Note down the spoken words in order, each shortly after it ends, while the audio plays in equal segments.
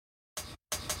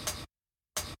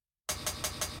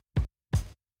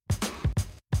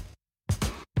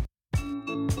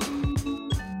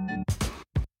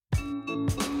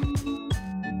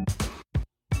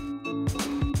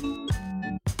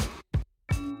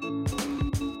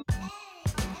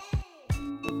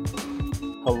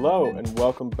Hello and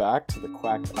welcome back to the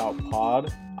Quacked Out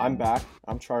Pod. I'm back.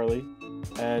 I'm Charlie,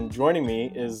 and joining me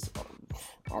is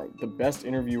the best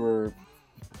interviewer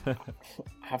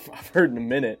I've heard in a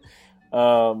minute.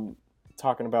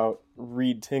 Talking about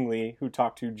Reed Tingley, who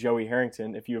talked to Joey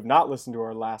Harrington. If you have not listened to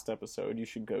our last episode, you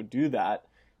should go do that.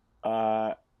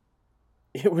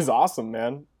 It was awesome,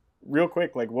 man. Real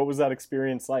quick, what was that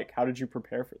experience like? How did you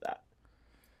prepare for that?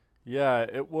 Yeah,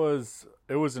 it was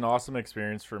an awesome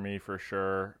experience for me for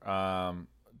sure.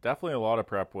 Definitely a lot of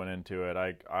prep went into it.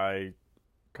 I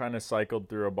kind of cycled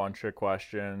through a bunch of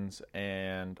questions,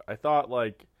 and I thought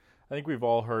I think we've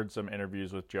all heard some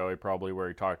interviews with Joey probably where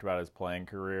he talked about his playing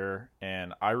career,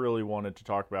 and I really wanted to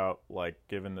talk about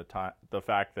given the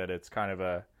fact that it's kind of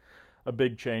a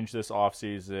big change this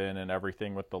offseason and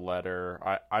everything with the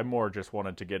letter. I more just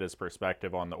wanted to get his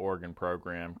perspective on the Oregon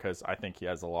program because I think he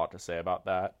has a lot to say about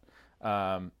that.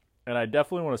 And I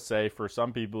definitely want to say for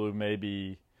some people who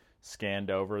maybe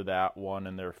scanned over that one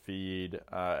in their feed,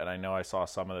 and I know I saw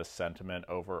some of this sentiment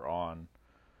over on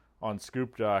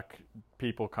Scoop Duck,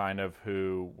 people kind of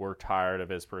who were tired of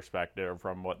his perspective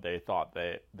from what they thought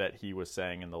that he was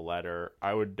saying in the letter.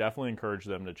 I would definitely encourage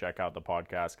them to check out the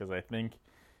podcast because I think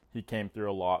he came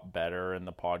through a lot better in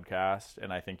the podcast,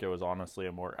 and I think it was honestly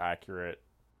a more accurate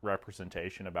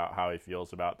representation about how he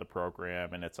feels about the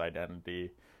program and its identity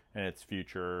and its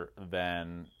future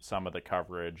than some of the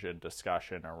coverage and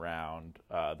discussion around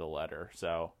the letter.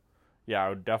 So, yeah, I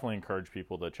would definitely encourage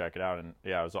people to check it out. And,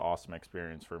 yeah, it was an awesome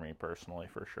experience for me personally,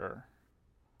 for sure.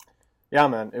 Yeah,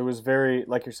 man, it was very,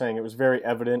 like you're saying, it was very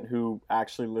evident who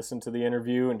actually listened to the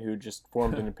interview and who just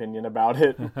formed an opinion about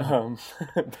it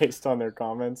based on their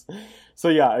comments. So,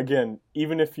 yeah, again,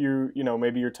 even if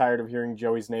maybe you're tired of hearing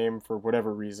Joey's name for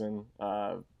whatever reason,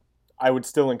 I would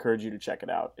still encourage you to check it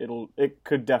out. It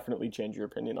could definitely change your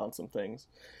opinion on some things.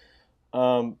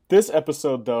 This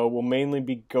episode, though, will mainly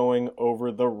be going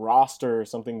over the roster,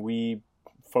 something we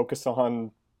focus on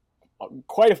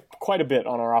quite a bit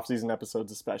on our off-season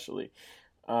episodes especially.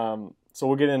 So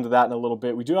we'll get into that in a little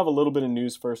bit. We do have a little bit of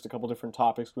news first, a couple different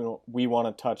topics we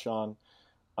want to touch on.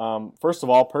 First of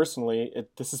all, personally,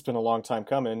 this has been a long time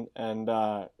coming, and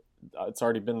it's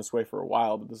already been this way for a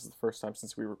while, but this is the first time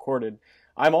since we recorded.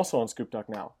 I'm also on Scoop Duck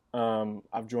now.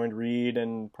 I've joined Reed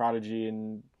and Prodigy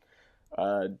and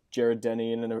Jared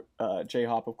Denny and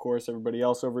J-Hop, of course, everybody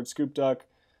else over at Scoop Duck.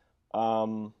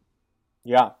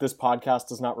 Yeah, this podcast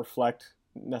does not reflect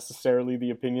necessarily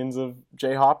the opinions of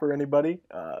J-Hop or anybody.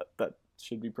 That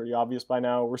should be pretty obvious by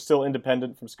now. We're still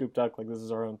independent from Scoop Duck, this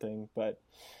is our own thing. But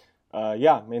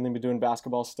yeah, mainly be doing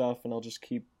basketball stuff, and I'll just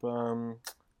keep, I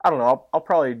don't know, I'll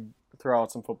probably throw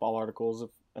out some football articles if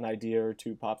an idea or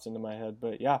two pops into my head.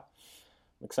 But yeah,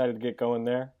 I'm excited to get going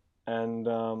there. And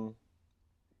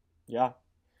yeah.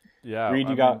 Yeah, Reed,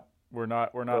 we're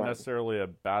not necessarily a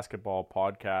basketball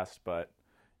podcast, but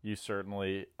you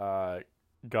certainly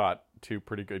got two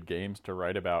pretty good games to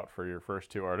write about for your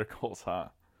first two articles, huh?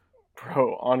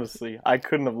 Bro, honestly, I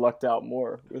couldn't have lucked out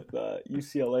more with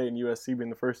UCLA and USC being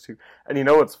the first two. And you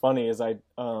know what's funny is I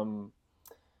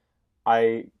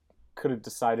could have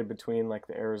decided between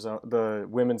the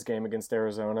women's game against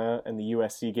Arizona and the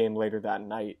USC game later that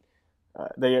night.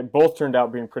 They both turned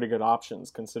out being pretty good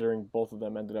options, considering both of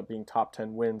them ended up being top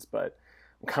 10 wins. But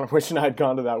I'm kind of wishing I had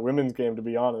gone to that women's game, to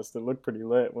be honest. It looked pretty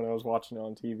lit when I was watching it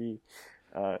on TV.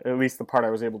 At least the part I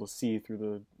was able to see through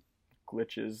the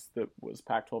glitches that was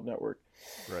Pac-12 Network.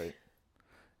 Right.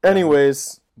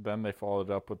 Anyways. Then they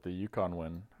followed up with the UConn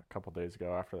win a couple days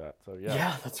ago after that. So, yeah.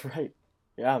 Yeah, that's right.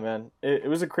 Yeah, man. It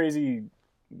was a crazy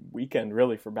weekend,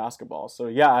 really, for basketball. So,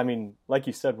 yeah, I mean, like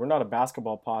you said, we're not a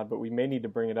basketball pod, but we may need to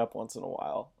bring it up once in a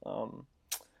while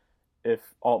if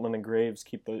Altman and Graves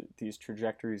keep these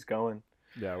trajectories going.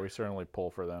 Yeah, we certainly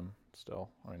pull for them still.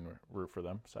 I mean, root for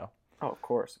them, so. Oh, of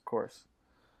course.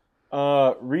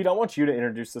 Reed, I want you to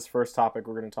introduce this first topic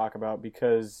we're going to talk about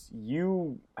because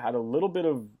you had a little bit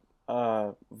of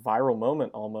a viral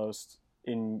moment almost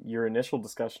in your initial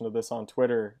discussion of this on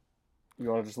Twitter. You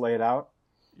want to just lay it out?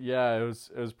 Yeah, it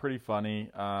was pretty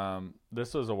funny.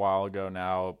 This was a while ago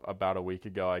now, about a week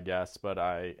ago, I guess. But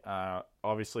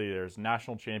obviously there's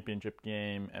national championship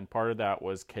game, and part of that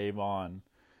was Kayvon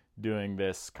doing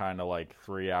this kind of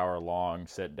 3-hour long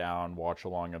sit down watch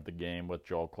along of the game with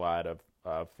Joel Klatt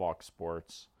of Fox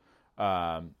Sports.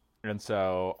 And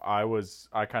so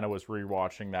I kind of was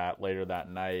rewatching that later that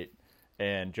night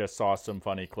and just saw some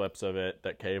funny clips of it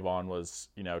that Kayvon was,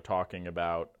 talking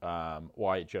about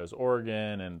why he chose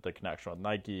Oregon and the connection with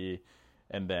Nike.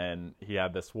 And then he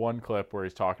had this one clip where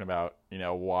he's talking about,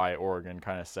 why Oregon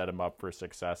kind of set him up for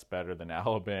success better than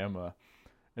Alabama.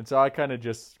 And so I kind of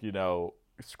just,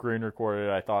 screen recorded.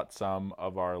 I thought some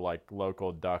of our like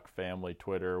local Duck family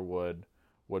Twitter would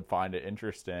find it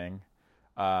interesting,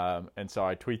 and so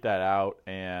I tweet that out,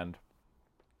 and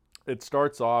it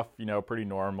starts off, pretty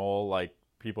normal. Like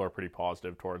people are pretty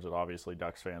positive towards it. Obviously,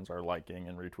 Ducks fans are liking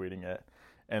and retweeting it,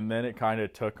 and then it kind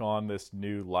of took on this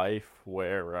new life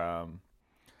where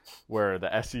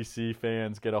the SEC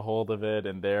fans get a hold of it,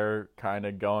 and they're kind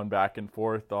of going back and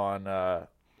forth on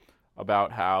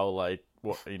about how like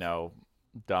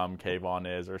dumb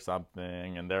Kayvon is or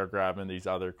something, and they're grabbing these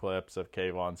other clips of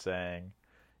Kayvon saying,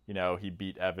 he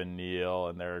beat Evan Neal,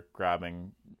 and they're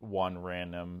grabbing one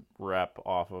random rep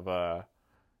off of off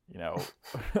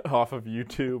of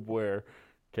YouTube where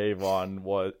Kayvon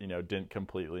was, didn't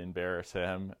completely embarrass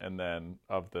him, and then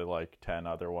of the like 10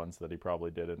 other ones that he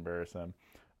probably did embarrass him.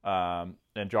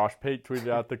 And Josh Pate tweeted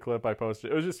out the clip I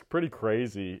posted. It was just pretty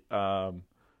crazy.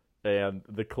 And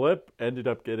the clip ended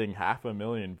up getting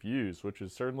 500,000 views, which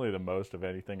is certainly the most of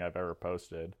anything I've ever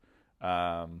posted.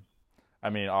 I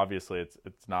mean, obviously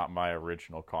it's not my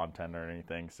original content or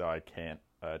anything, so I can't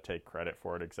take credit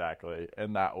for it exactly.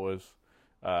 And that was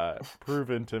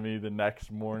proven to me the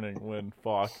next morning when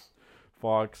Fox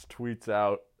tweets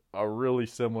out a really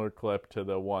similar clip to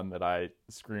the one that I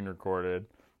screen recorded,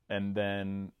 and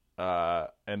then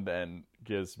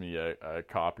gives me a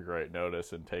copyright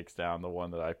notice and takes down the one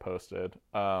that I posted.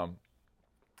 But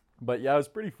yeah, it was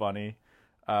pretty funny.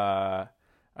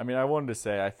 I mean, I wanted to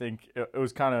say, I think it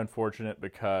was kind of unfortunate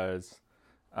because,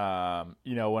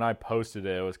 when I posted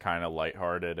it, it was kind of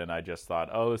lighthearted, and I just thought,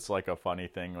 oh, it's like a funny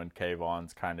thing when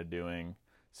Kayvon's kind of doing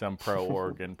some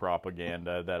pro-Oregon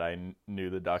propaganda that I knew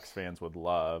the Ducks fans would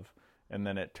love, and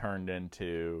then it turned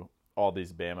into all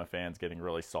these Bama fans getting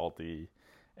really salty,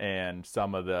 and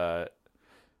some of it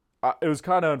was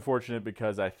kind of unfortunate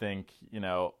because I think,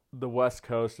 the West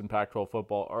Coast and Pac-12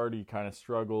 football already kind of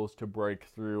struggles to break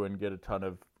through and get a ton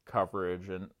of coverage,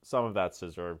 and some of that's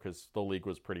deserved because the league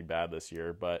was pretty bad this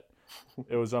year, but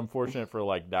it was unfortunate for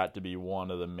like that to be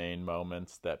one of the main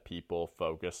moments that people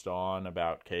focused on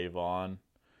about Kayvon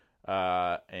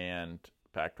and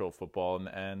Pac-12 football in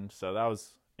the end. So that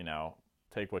was,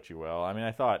 take what you will. I mean,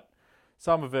 I thought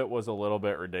some of it was a little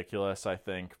bit ridiculous, I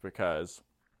think, because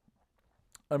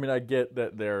I mean, I get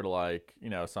that they're like,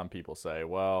 some people say,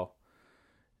 well,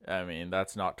 I mean,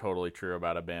 that's not totally true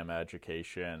about a Bama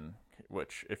education,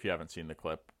 which if you haven't seen the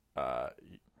clip,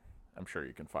 I'm sure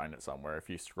you can find it somewhere. If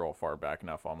you scroll far back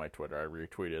enough on my Twitter, I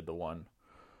retweeted the one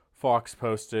Fox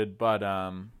posted. But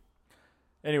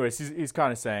anyways, he's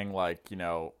kind of saying like,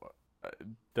 the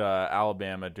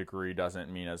Alabama degree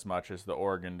doesn't mean as much as the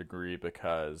Oregon degree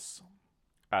because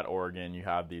at Oregon, you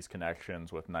have these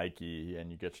connections with Nike,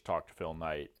 and you get to talk to Phil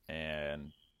Knight,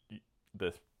 and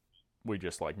we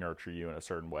just like nurture you in a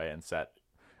certain way and set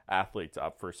athletes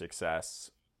up for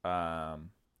success.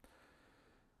 And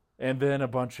then a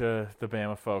bunch of the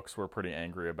Bama folks were pretty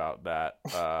angry about that.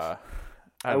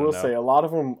 I will say a lot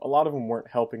of them weren't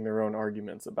helping their own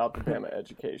arguments about the Bama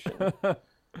education.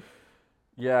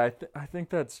 Yeah, I think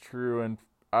that's true, and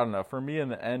I don't know. For me, in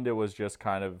the end, it was just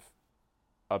kind of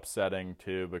upsetting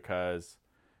too because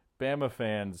Bama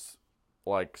fans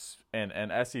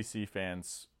and SEC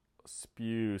fans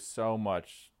spew so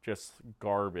much just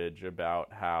garbage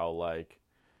about how like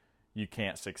you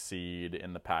can't succeed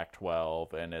in the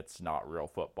Pac-12 and it's not real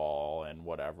football and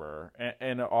whatever.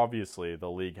 And obviously the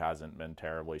league hasn't been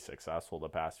terribly successful the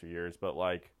past few years, but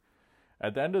like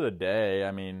at the end of the day,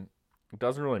 I mean, it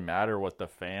doesn't really matter what the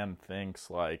fan thinks.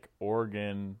 Like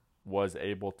Oregon was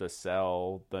able to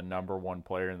sell the number one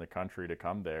player in the country to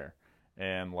come there,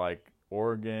 and like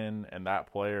Oregon and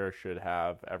that player should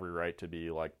have every right to be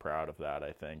like proud of that,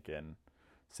 I think, and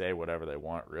say whatever they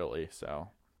want really. So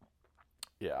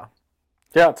yeah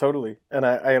Totally. And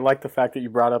I like the fact that you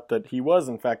brought up that he was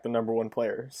in fact the number one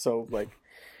player. So like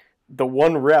the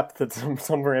one rep that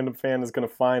some random fan is going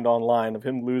to find online of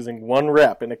him losing one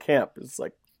rep in a camp is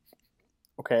like,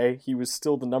 okay, he was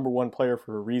still the number one player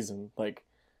for a reason. Like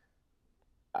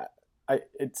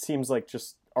it seems like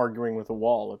just arguing with a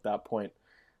wall at that point.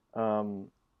 I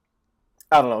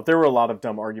don't know. There were a lot of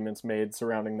dumb arguments made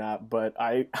surrounding that, but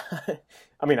I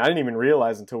mean, I didn't even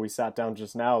realize until we sat down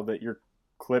just now that your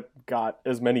clip got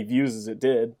as many views as it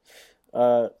did.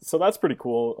 So that's pretty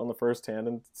cool on the first hand.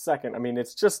 And second, I mean,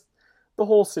 it's just the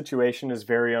whole situation is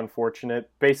very unfortunate.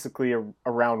 Basically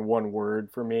around one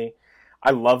word for me.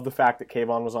 I love the fact that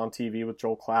Kayvon was on TV with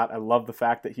Joel Klatt. I love the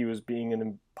fact that he was being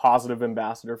a positive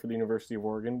ambassador for the University of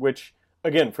Oregon, which,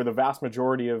 again, for the vast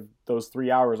majority of those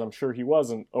 3 hours, I'm sure he was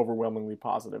an overwhelmingly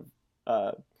positive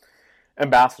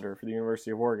ambassador for the University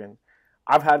of Oregon.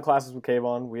 I've had classes with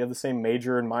Kayvon. We have the same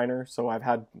major and minor, so I've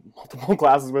had multiple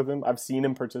classes with him. I've seen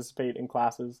him participate in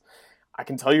classes. I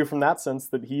can tell you from that sense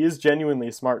that he is genuinely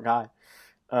a smart guy.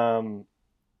 Um,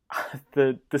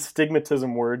 the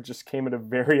stigmatism word just came at a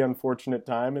very unfortunate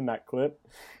time in that clip,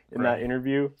 in that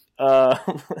interview.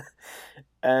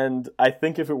 And I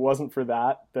think if it wasn't for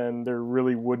that, then there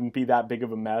really wouldn't be that big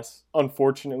of a mess.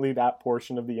 Unfortunately, that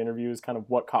portion of the interview is kind of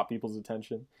what caught people's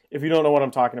attention. If you don't know what I'm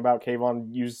talking about,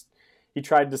 Kayvon he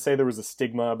tried to say there was a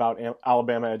stigma about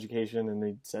Alabama education, and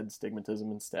he said stigmatism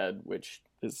instead, which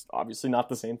is obviously not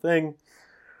the same thing.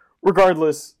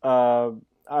 Regardless,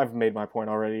 I've made my point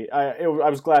already. I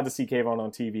was glad to see Kayvon on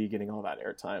TV getting all that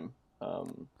airtime.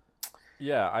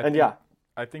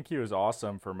 I think he was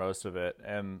awesome for most of it.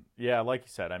 And yeah, like you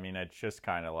said, I mean, it's just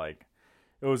kind of like,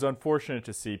 it was unfortunate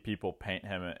to see people paint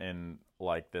him in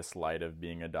like this light of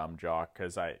being a dumb jock,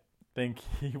 because I think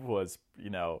he was,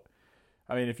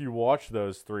 I mean, if you watch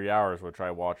those 3 hours, which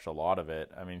I watched a lot of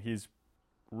it, I mean, he's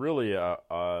really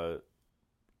a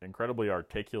incredibly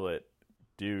articulate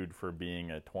dude for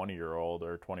being a 20-year-old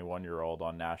or 21-year-old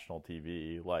on national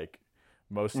TV. Like,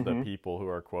 most of the people who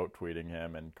are quote tweeting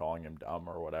him and calling him dumb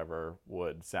or whatever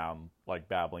would sound like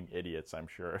babbling idiots, I'm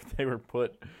sure, if they were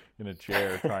put in a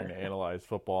chair trying to analyze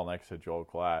football next to Joel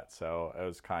Klatt. So it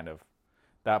was kind of,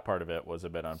 that part of it was a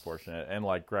bit unfortunate. And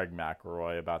like Greg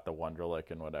McElroy about the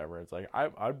Wonderlic and whatever, it's like,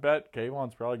 I bet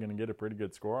Kayvon's probably going to get a pretty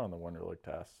good score on the Wonderlic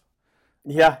test.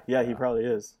 Yeah, he probably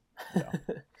is. Yeah.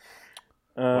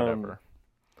 Whatever.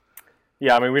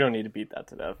 Yeah, I mean, we don't need to beat that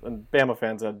to death. And Bama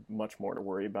fans had much more to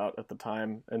worry about at the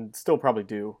time, and still probably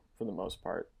do for the most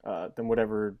part, than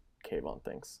whatever Kayvon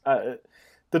thinks.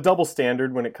 The double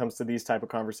standard when it comes to these type of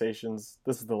conversations,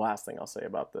 this is the last thing I'll say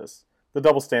about this. The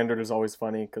double standard is always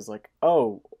funny because, like,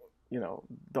 the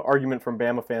argument from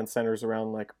Bama fans centers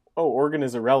around, like, Oregon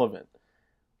is irrelevant.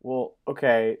 Well,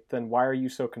 okay, then why are you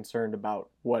so concerned about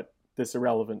what this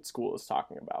irrelevant school is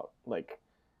talking about? Like,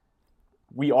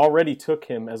 we already took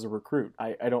him as a recruit.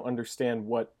 I don't understand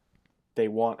what they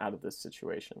want out of this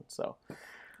situation. So,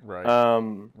 right.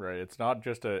 Right. It's not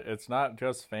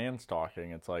just fans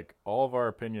talking. It's like all of our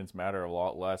opinions matter a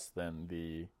lot less than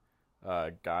the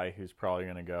guy who's probably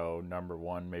going to go number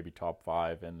 1, maybe top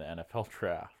 5 in the NFL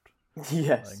draft.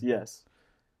 Yes.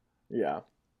 Yeah.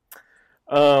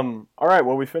 All right.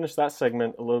 Well, we finished that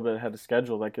segment a little bit ahead of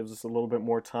schedule. That gives us a little bit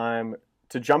more time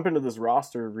to jump into this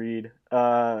roster, Reed.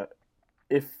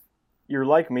 If you're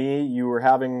like me, you were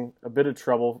having a bit of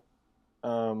trouble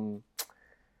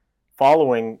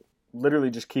following, literally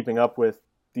just keeping up with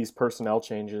these personnel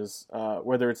changes,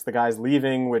 whether it's the guys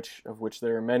leaving, of which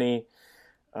there are many,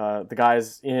 the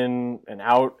guys in and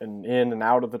out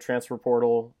of the transfer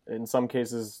portal, in some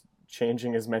cases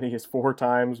changing as many as 4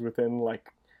 times within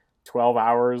like 12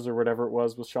 hours or whatever it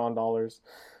was with Sean Dollars.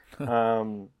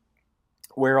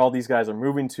 Where all these guys are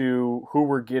moving to, who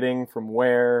we're getting from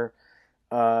where.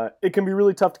 It can be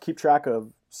really tough to keep track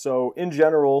of. So in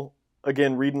general,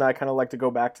 again, Reed and I kind of like to go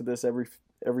back to this every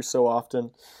so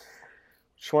often.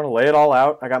 Just want to lay it all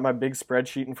out. I got my big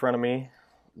spreadsheet in front of me.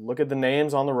 Look at the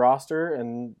names on the roster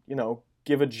and,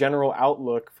 give a general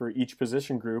outlook for each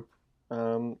position group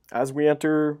as we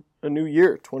enter a new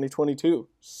year, 2022.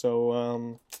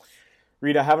 So,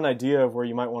 Reed, I have an idea of where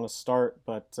you might want to start,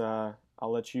 but I'll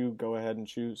let you go ahead and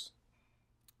choose.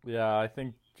 Yeah, I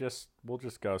think we'll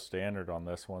just go standard on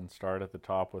this one. Start at the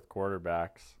top with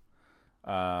quarterbacks,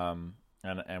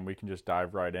 and we can just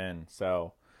dive right in.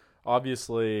 So,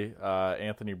 obviously,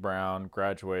 Anthony Brown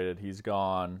graduated. He's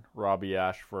gone. Robbie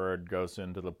Ashford goes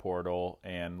into the portal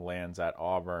and lands at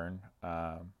Auburn.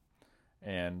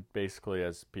 And basically,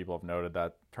 as people have noted,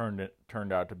 that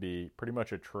turned out to be pretty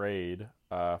much a trade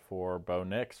for Bo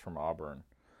Nix from Auburn.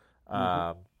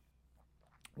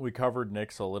 We covered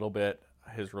Nix a little bit.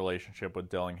 His relationship with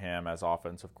Dillingham as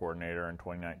offensive coordinator in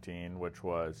 2019, which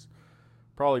was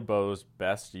probably Bo's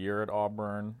best year at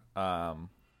Auburn.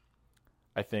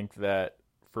 I think that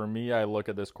for me, I look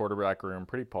at this quarterback room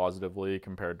pretty positively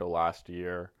compared to last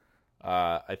year.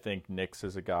 I think Nix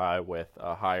is a guy with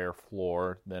a higher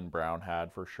floor than Brown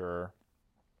had for sure.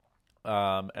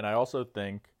 And I also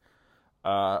think,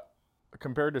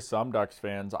 compared to some Ducks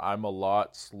fans, I'm a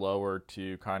lot slower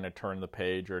to kind of turn the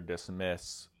page or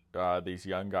dismiss these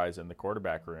young guys in the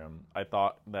quarterback room. I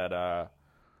thought that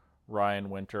Ryan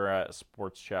Winter at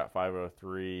Sports Chat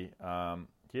 503,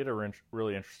 he had a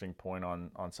really interesting point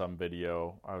on some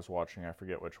video I was watching. I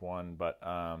forget which one, but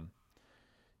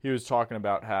he was talking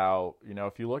about how,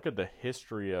 if you look at the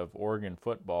history of Oregon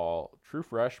football, true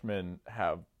freshmen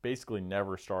have basically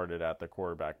never started at the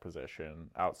quarterback position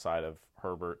outside of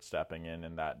Herbert stepping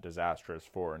in that disastrous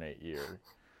 4 and 8 year.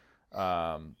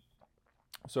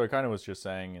 So I kind of was just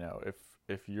saying,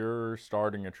 if you're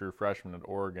starting a true freshman at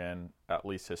Oregon, at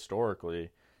least historically,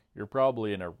 you're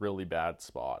probably in a really bad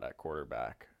spot at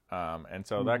quarterback. And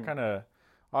so that Mm-hmm. kind of,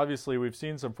 obviously, we've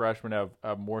seen some freshmen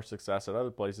have more success at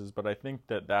other places, but I think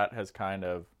that has kind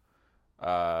of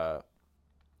uh,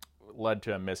 led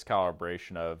to a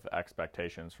miscalibration of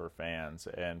expectations for fans.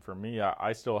 And for me,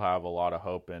 I still have a lot of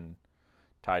hope in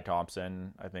Ty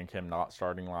Thompson. I think him not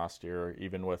starting last year,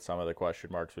 even with some of the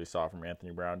question marks we saw from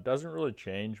Anthony Brown, doesn't really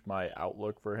change my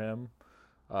outlook for him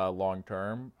long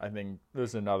term. I think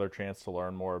there's another chance to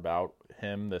learn more about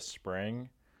him this spring,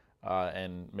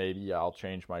 and maybe I'll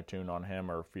change my tune on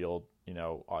him or feel,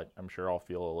 I'm sure I'll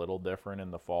feel a little different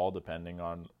in the fall depending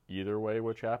on either way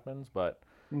which happens. But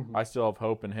Mm-hmm. I still have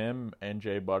hope in him and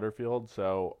Jay Butterfield.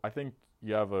 So I think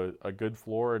you have a good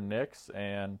floor in Nix,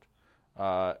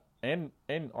 uh, and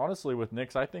honestly with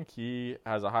Nix, I think he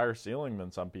has a higher ceiling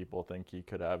than some people think he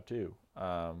could have too.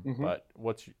 Mm-hmm. But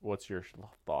what's your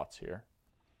thoughts here?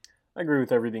 I agree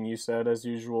with everything you said, as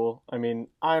usual. I mean,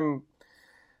 I'm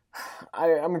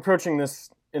approaching this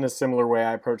in a similar way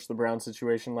I approached the Brown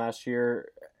situation last year.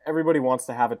 Everybody wants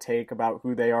to have a take about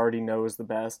who they already know is the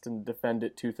best and defend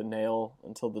it tooth and nail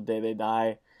until the day they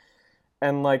die.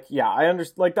 And like, yeah, I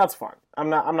understand. Like, that's fine. I'm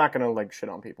not gonna like shit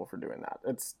on people for doing that.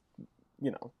 It's,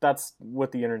 that's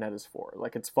what the internet is for.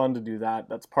 Like, it's fun to do that.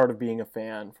 That's part of being a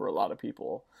fan for a lot of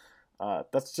people.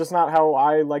 That's just not how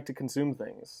I like to consume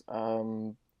things.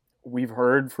 We've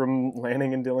heard from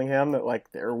Lanning and Dillingham that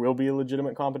like there will be a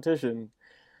legitimate competition.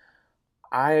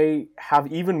 I have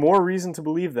even more reason to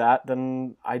believe that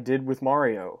than I did with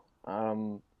Mario.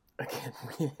 Again,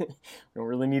 we don't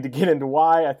really need to get into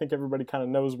why. I think everybody kind of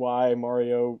knows why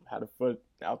Mario had a foot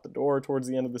out the door towards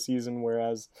the end of the season,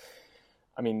 whereas,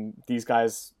 I mean, these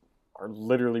guys are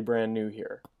literally brand new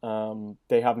here.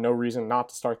 They have no reason not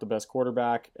to start the best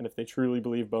quarterback, and if they truly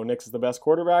believe Bo Nix is the best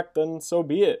quarterback, then so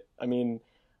be it. I mean,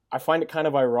 I find it kind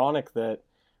of ironic that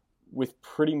with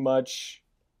pretty much,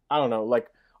 I don't know, like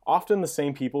often the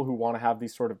same people who want to have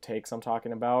these sort of takes I'm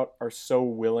talking about are so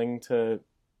willing to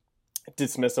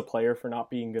dismiss a player for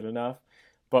not being good enough.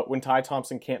 But when Ty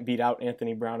Thompson can't beat out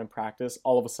Anthony Brown in practice,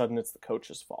 all of a sudden it's the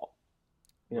coach's fault.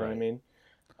 You know what I mean?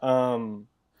 And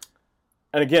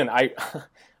again, I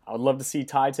would love to see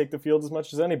Ty take the field as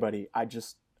much as anybody. I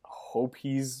just hope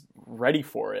he's ready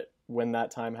for it when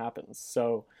that time happens.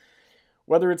 So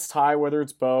whether it's Ty, whether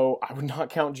it's Bo, I would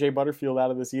not count Jay Butterfield out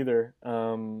of this either.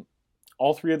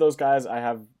 All three of those guys, I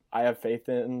have faith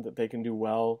in that they can do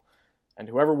well, and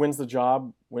whoever wins the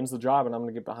job, and I'm going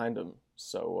to get behind them.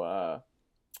 So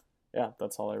yeah,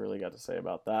 that's all I really got to say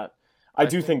about that. I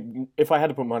do think if I had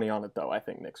to put money on it, though, I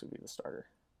think Nix would be the starter.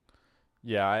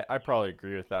 Yeah, I probably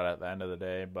agree with that at the end of the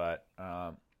day, but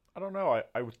I don't know.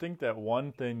 I would think that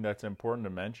one thing that's important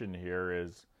to mention here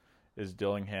is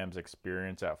Dillingham's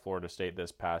experience at Florida State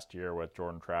this past year with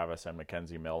Jordan Travis and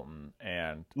Mackenzie Milton,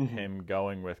 and him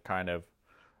going with kind of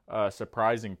a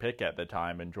surprising pick at the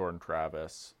time in Jordan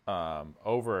Travis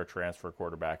over a transfer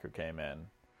quarterback who came in,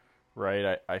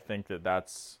 right? I think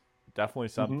that's definitely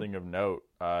something of note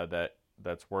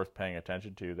that's worth paying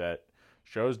attention to, that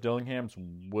shows Dillingham's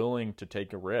willing to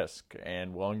take a risk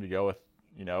and willing to go with,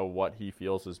 what he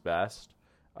feels is best.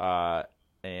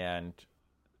 And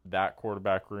that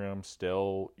quarterback room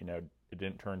still, it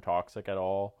didn't turn toxic at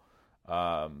all.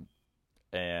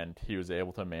 And he was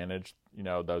able to manage,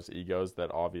 those egos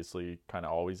that obviously kind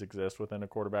of always exist within a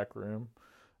quarterback room.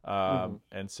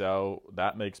 And so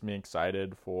that makes me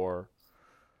excited for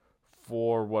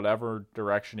whatever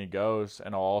direction he goes.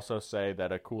 And I'll also say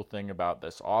that a cool thing about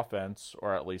this offense,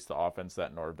 or at least the offense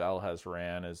that Norvell has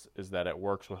ran, is that it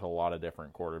works with a lot of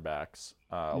different quarterbacks,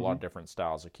 a lot of different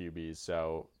styles of QBs.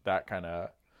 So that kind of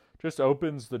just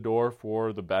opens the door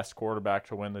for the best quarterback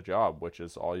to win the job, which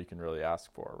is all you can really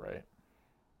ask for, right?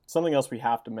 Something else we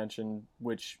have to mention,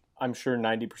 which I'm sure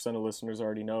 90% of listeners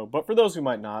already know, but for those who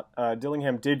might not,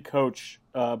 Dillingham did coach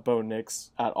Bo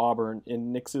Nix at Auburn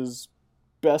in Nix's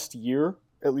best year,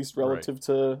 at least relative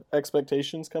to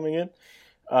expectations coming in.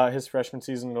 His freshman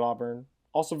season at Auburn.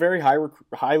 Also very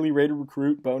highly rated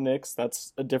recruit, Bo Nix.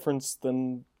 That's a difference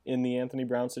than in the Anthony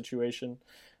Brown situation.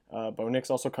 Bo Nix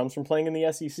also comes from playing in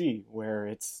the SEC, where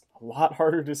it's a lot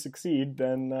harder to succeed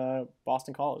than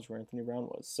Boston College, where Anthony Brown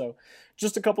was. So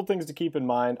just a couple things to keep in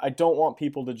mind. I don't want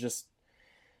people to just,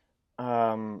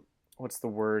 what's the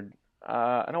word?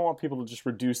 I don't want people to just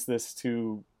reduce this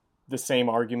to the same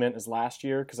argument as last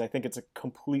year, because I think it's a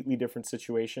completely different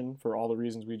situation for all the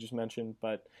reasons we just mentioned.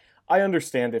 But I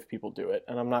understand if people do it,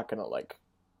 and I'm not gonna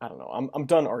I don't know. I'm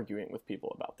done arguing with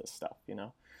people about this stuff,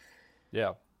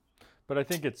 Yeah. But I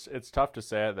think it's tough to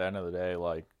say at the end of the day.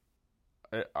 Like,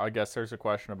 I guess there's a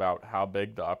question about how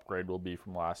big the upgrade will be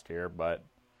from last year, but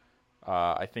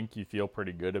I think you feel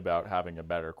pretty good about having a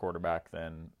better quarterback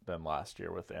than last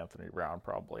year with Anthony Brown,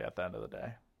 probably at the end of the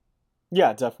day.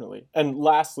 Yeah, definitely. And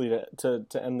lastly, to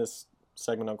end this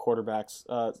segment on quarterbacks,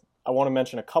 I want to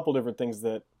mention a couple different things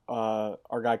that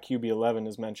our guy QB11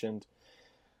 has mentioned.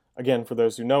 Again, for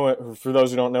those who know it, or for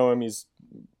those who don't know him, he's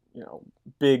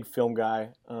big film guy.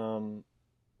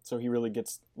 So he really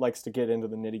likes to get into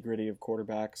the nitty gritty of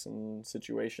quarterbacks and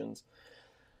situations.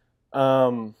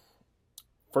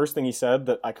 First thing he said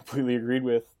that I completely agreed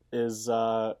with is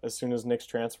as soon as Nick's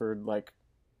transferred, like,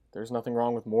 there's nothing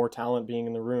wrong with more talent being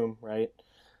in the room, right?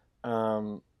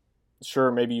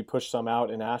 Sure, maybe you push some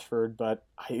out in Ashford, but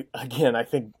I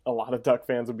think a lot of Duck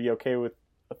fans would be okay with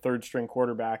a third string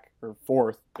quarterback, or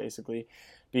fourth, basically,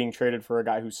 being traded for a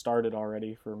guy who started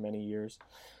already for many years.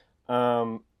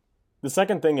 The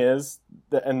second thing is,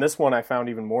 and this one I found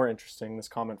even more interesting, this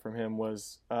comment from him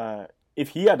was, if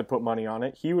he had to put money on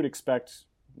it, he would expect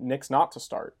Nix not to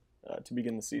start to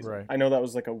begin the season. Right. I know that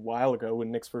was like a while ago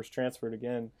when Nix first transferred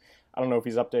again. I don't know if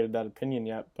he's updated that opinion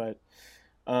yet, but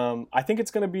I think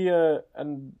it's going to be a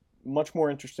much more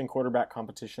interesting quarterback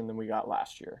competition than we got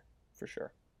last year, for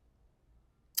sure.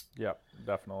 Yeah,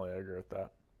 definitely. I agree with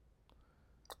that.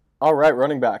 All right,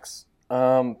 running backs.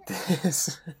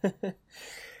 This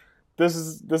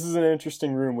is an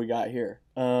interesting room we got here.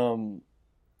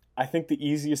 I think the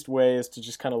easiest way is to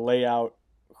just kind of lay out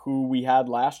who we had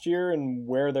last year and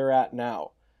where they're at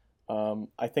now.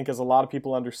 I think as a lot of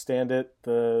people understand it,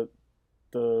 the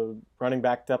running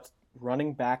back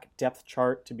depth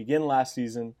chart to begin last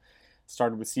season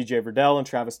started with CJ Verdell and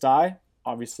Travis Dye.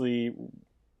 Obviously,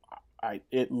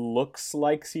 it looks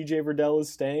like CJ Verdell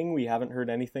is staying. We haven't heard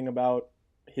anything about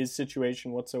his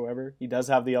situation whatsoever. He does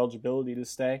have the eligibility to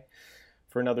stay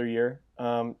for another year.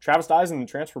 Travis Dye's in the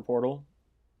transfer portal,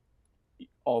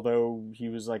 although he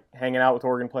was like hanging out with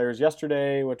Oregon players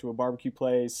yesterday, went to a barbecue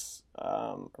place,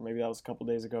 or maybe that was a couple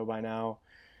days ago by now.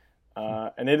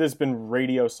 And it has been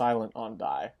radio silent on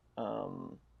Dye.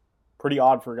 Pretty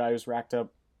odd for a guy who's racked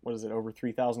up, over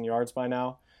 3,000 yards by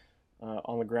now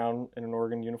on the ground in an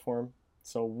Oregon uniform.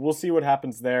 So we'll see what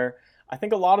happens there. I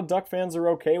think a lot of Duck fans are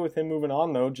okay with him moving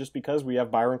on, though, just because we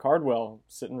have Byron Cardwell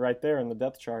sitting right there in the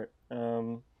depth chart.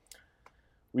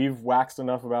 We've waxed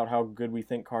enough about how good we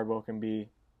think Cardwell can be.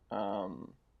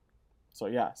 So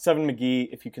yeah, Seven McGee,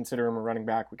 if you consider him a running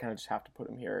back, we kind of just have to put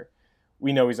him here.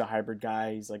 We know he's a hybrid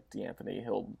guy. He's like DeAnthony.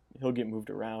 He'll get moved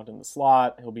around in the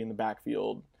slot. He'll be in the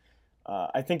backfield.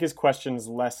 I think his question is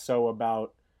less so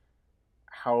about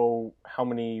how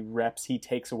many reps he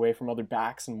takes away from other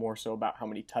backs and more so about how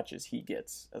many touches he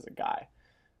gets as a guy.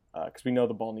 Because we know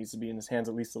the ball needs to be in his hands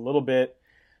at least a little bit.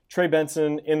 Trey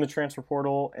Benson in the transfer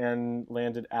portal and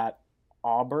landed at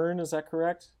Auburn. Is that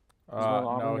correct?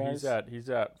 No, he's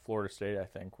at Florida State, I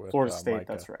think. With Florida State, Micah.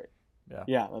 That's right. Yeah.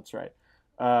 Yeah, that's right.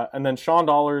 And then Sean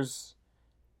Dollars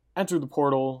entered the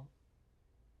portal.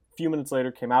 A few minutes later,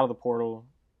 came out of the portal.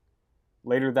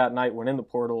 Later that night, went in the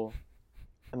portal.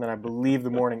 And then I believe the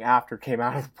morning after came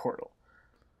out of the portal.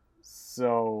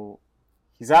 So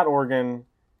he's at Oregon,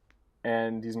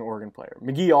 and he's an Oregon player.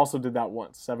 McGee also did that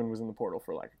once. Seven was in the portal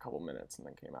for like a couple minutes and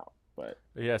then came out. But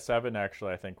yeah, Seven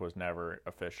actually I think was never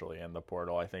officially in the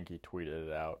portal. I think he tweeted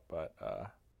it out, but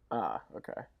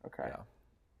okay. Yeah.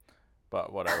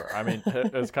 But whatever. I mean,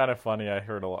 it was kind of funny. I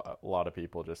heard a lot of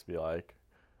people just be like,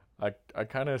 I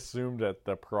kind of assumed that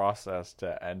the process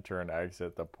to enter and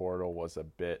exit the portal was a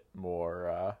bit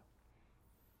more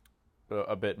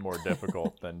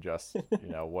difficult than just,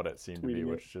 what it seemed to be,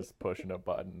 which is just pushing a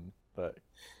button. But,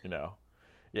 yeah.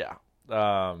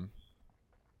 Yeah,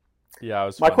 it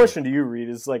was My funny. question to you, Reed,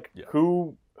 is like,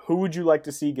 who would you like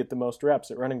to see get the most reps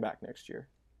at running back next year?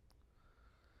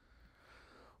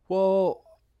 Well,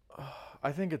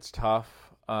 I think it's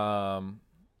tough. I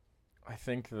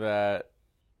think that,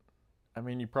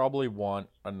 you probably want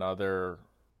another.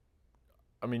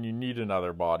 You need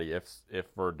another body if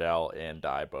Verdell and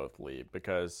Dye both leave,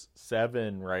 because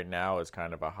Seven right now is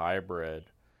kind of a hybrid,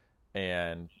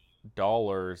 and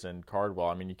Dollars and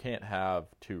Cardwell. You can't have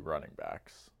two running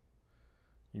backs.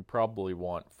 You probably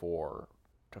want 4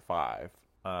 to 5,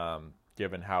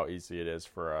 given how easy it is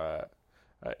for a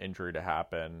injury to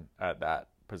happen at that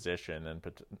position, and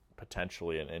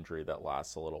potentially an injury that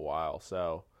lasts a little while.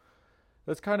 So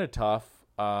that's kind of tough.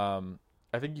 I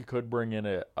think you could bring in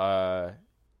a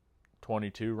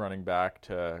 22 running back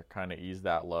to kind of ease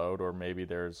that load, or maybe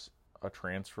there's a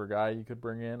transfer guy you could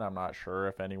bring in. I'm not sure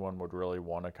if anyone would really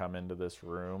want to come into this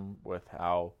room with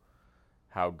how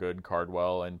good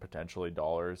Cardwell and potentially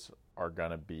Dollars are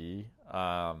gonna be.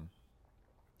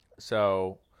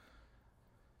 So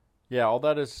yeah, all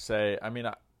that is to say, I mean,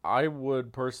 I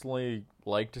would personally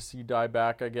like to see Die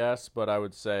back, I guess, but I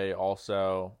would say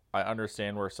also I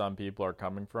understand where some people are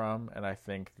coming from, and I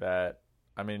think that,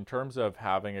 I mean, in terms of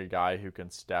having a guy who can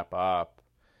step up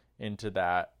into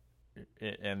that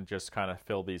and just kind of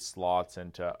fill these slots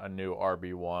into a new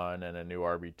RB1 and a new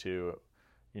RB2,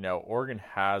 Oregon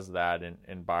has that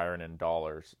in Byron and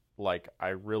Dollars. Like, I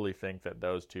really think that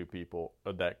those two people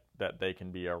that they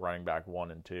can be a running back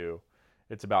 1 and 2.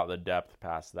 It's about the depth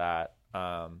past that.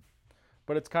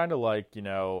 But it's kind of like,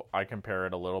 I compare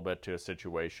it a little bit to a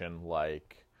situation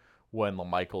like when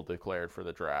LaMichael declared for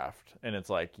the draft. And it's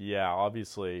like, yeah,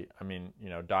 obviously, I mean,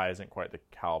 Dye isn't quite the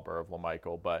caliber of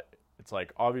LaMichael, but it's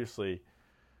like, obviously,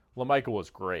 LaMichael was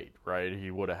great, right?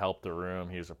 He would have helped the room.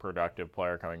 He was a productive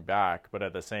player coming back. But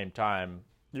at the same time,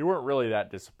 you weren't really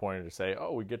that disappointed to say,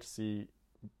 oh, we get to see,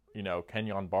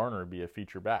 Kenyon Barner be a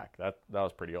feature back. That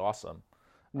was pretty awesome.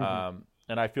 Mm-hmm.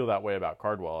 And I feel that way about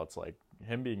Cardwell. It's like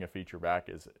him being a feature back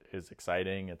is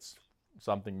exciting. It's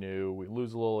something new. We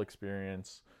lose a little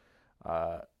experience.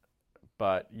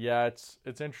 But yeah, it's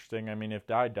interesting. I mean, if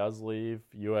Dye does leave,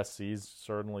 USC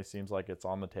certainly seems like it's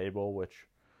on the table, which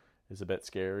is a bit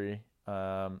scary,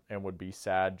 and would be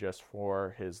sad just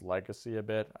for his legacy a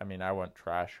bit. I mean, I wouldn't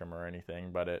trash him or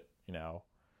anything, but it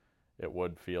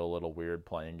would feel a little weird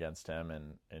playing against him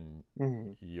in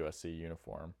USC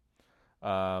uniform.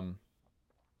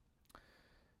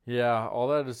 Yeah, all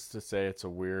that is to say, it's a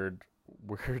weird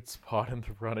spot in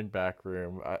the running back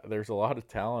room. There's a lot of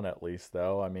talent, at least,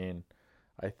 though. I mean,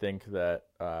 I think that,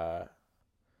 I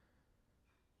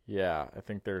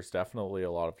think there's definitely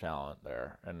a lot of talent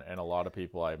there, and a lot of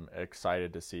people I'm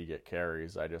excited to see get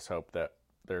carries. I just hope that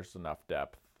there's enough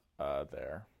depth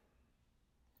there.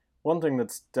 One thing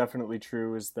that's definitely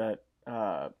true is that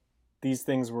these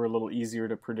things were a little easier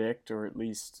to predict, or at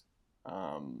least,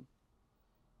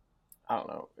 I don't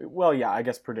know. Well, yeah, I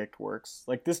guess predict works.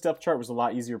 Like, this depth chart was a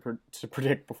lot easier to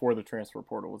predict before the transfer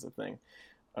portal was a thing.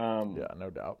 Yeah, no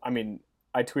doubt. I mean,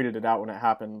 I tweeted it out when it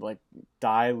happened. Like,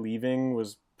 Dye leaving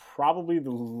was probably the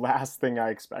last thing I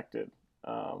expected.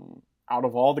 Out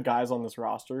of all the guys on this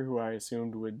roster who I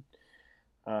assumed would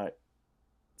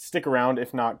stick around,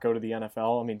 if not go to the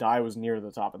NFL, I mean, Dye was near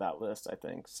the top of that list, I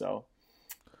think. So,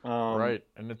 right,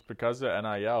 and it's because of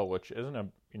NIL, which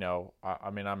isn't I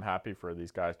mean, I'm happy for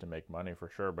these guys to make money for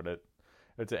sure, but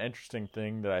it's an interesting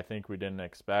thing that I think we didn't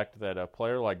expect, that a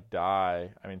player like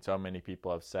Dye, I mean, so many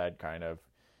people have said kind of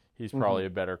he's probably a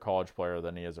better college player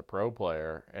than he is a pro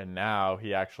player, and now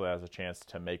he actually has a chance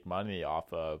to make money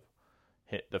off of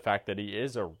the fact that he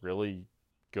is a really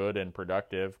good and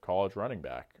productive college running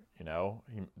back.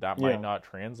 That might not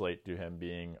translate to him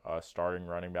being a starting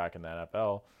running back in the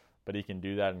NFL, but he can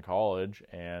do that in college,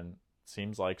 and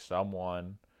seems like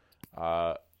someone,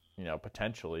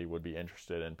 potentially would be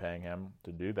interested in paying him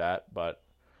to do that. But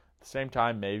at the same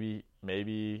time, maybe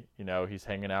he's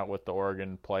hanging out with the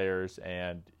Oregon players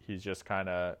and he's just kind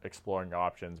of exploring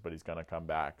options, but he's going to come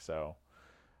back. So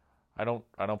I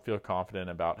don't feel confident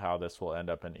about how this will end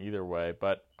up in either way,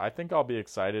 but I think I'll be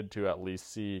excited to at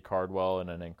least see Cardwell in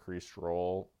an increased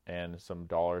role and some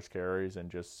dollars carries, and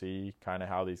just see kind of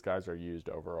how these guys are used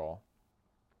overall.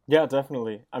 Yeah,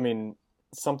 definitely. I mean,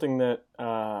 something that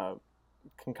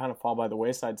can kind of fall by the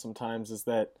wayside sometimes is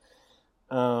that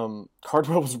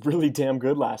Cardwell was really damn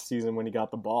good last season when he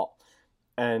got the ball.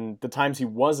 And the times he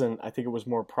wasn't, I think it was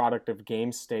more product of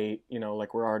game state,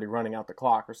 like we're already running out the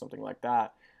clock or something like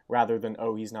that, rather than,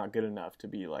 he's not good enough to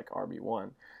be like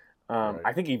RB1. Right.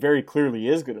 I think he very clearly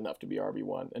is good enough to be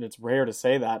RB1, and it's rare to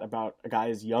say that about a guy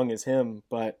as young as him,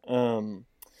 but I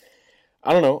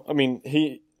don't know. I mean,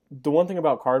 the one thing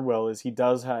about Cardwell is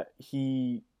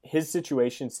his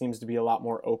situation seems to be a lot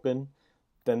more open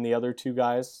than the other two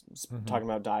guys, talking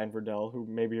about Dye and Verdell, who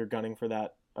maybe are gunning for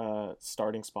that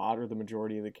starting spot or the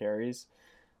majority of the carries.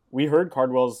 We heard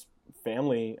Cardwell's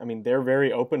family, I mean, they're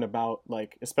very open about,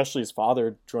 like, especially his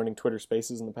father joining Twitter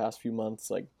Spaces in the past few months.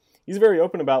 Like, he's very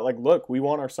open about, like, look, we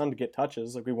want our son to get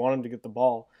touches. Like, we want him to get the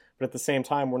ball. But at the same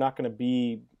time, we're not going to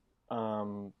be,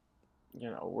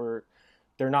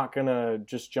 they're not going to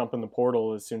just jump in the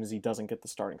portal as soon as he doesn't get the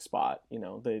starting spot.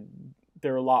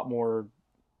 They're a lot more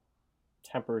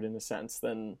tempered in a sense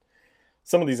than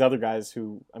some of these other guys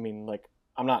who, I mean, like,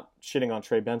 I'm not shitting on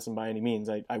Trey Benson by any means.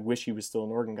 I wish he was still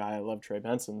an Oregon guy. I love Trey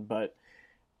Benson, but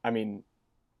I mean,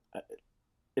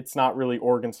 it's not really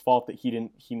Oregon's fault that he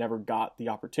never got the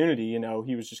opportunity.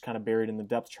 He was just kind of buried in the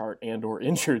depth chart and or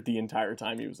injured the entire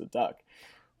time he was a Duck.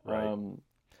 Right.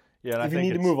 Yeah. And if you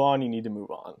need to move on, you need to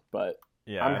move on, but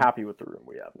yeah, I'm happy with the room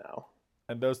we have now.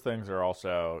 and those things are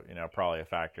also, probably a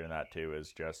factor in that too,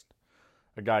 is just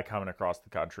a guy coming across the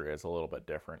country is a little bit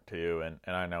different too.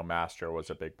 And I know Mastro was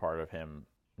a big part of him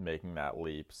making that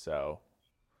leap. So,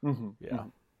 yeah. Mm-hmm.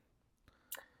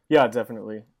 Yeah,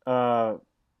 definitely.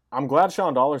 I'm glad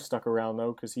Sean Dollar stuck around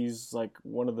though, because he's like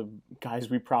one of the guys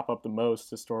we prop up the most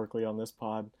historically on this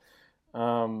pod.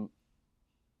 Um,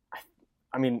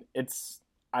 I mean,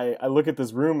 I look at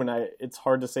this room and it's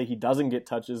hard to say he doesn't get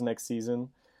touches next season,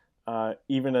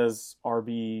 even as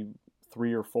RB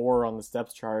 3 or 4 on the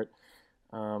depth chart.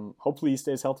 Hopefully he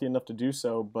stays healthy enough to do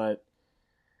so. But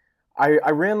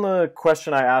I ran the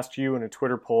question I asked you in a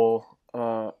Twitter poll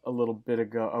a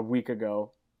week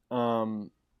ago,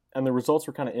 and the results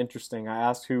were kind of interesting. I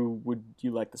asked who would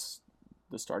you like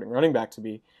the starting running back to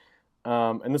be,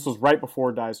 and this was right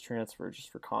before Dye's transfer,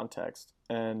 just for context.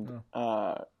 And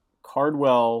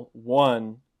Cardwell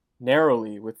won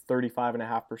narrowly with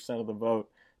 35.5% of the vote.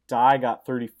 Dye got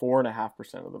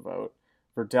 34.5% of the vote.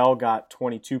 Verdell got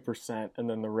 22%, and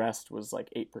then the rest was like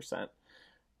 8%.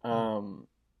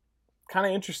 Kind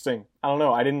of interesting. I don't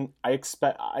know. I don't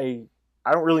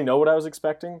really know what I was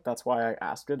expecting. That's why I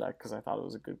asked it, because I thought it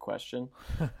was a good question.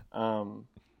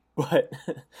 But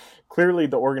clearly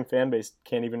the Oregon fan base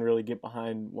can't even really get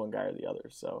behind one guy or the other.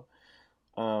 So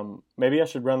maybe I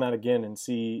should run that again and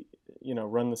see,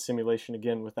 run the simulation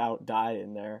again without Dye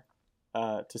in there,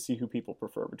 to see who people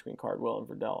prefer between Cardwell and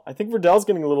Verdell. I think Verdell's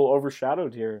getting a little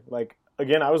overshadowed here. Like,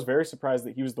 again, I was very surprised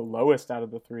that he was the lowest out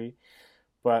of the three.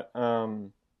 But I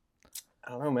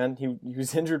don't know, man. He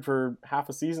was injured for half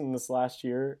a season this last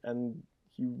year, and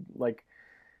he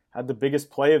had the biggest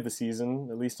play of the season,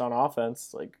 at least on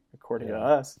offense, according to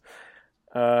us.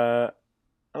 I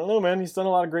don't know, man. He's done a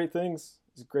lot of great things.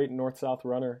 He's a great north-south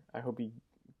runner. I hope he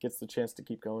gets the chance to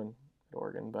keep going at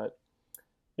Oregon. But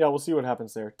yeah, we'll see what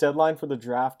happens there. Deadline for the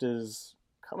draft is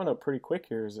coming up pretty quick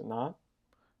here, is it not?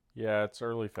 Yeah, it's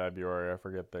early February. I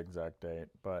forget the exact date.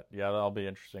 But yeah, that'll be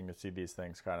interesting to see these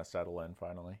things kind of settle in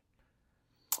finally.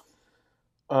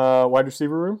 Wide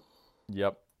receiver room?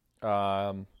 Yep.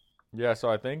 Yeah, so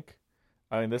I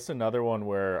mean, this is another one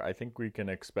where I think we can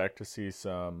expect to see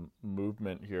some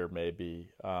movement here, maybe.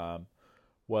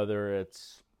 Whether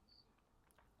it's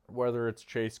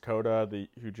Chase Cota,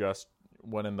 who just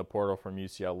went in the portal from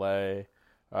UCLA,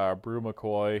 Brew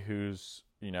McCoy, who's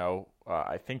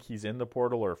I think he's in the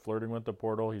portal or flirting with the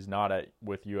portal. He's not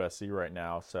with USC right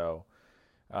now, so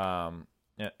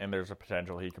and there's a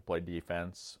potential he could play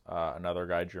defense. Another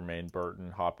guy, Jermaine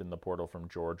Burton, hopped in the portal from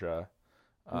Georgia.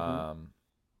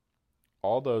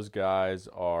 All those guys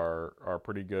are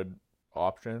pretty good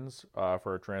options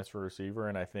for a transfer receiver,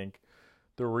 and I think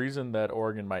the reason that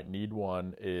Oregon might need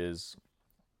one is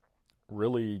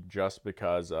really just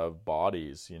because of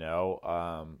bodies.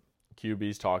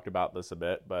 QB's talked about this a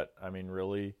bit, but I mean,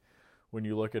 really, when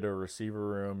you look at a receiver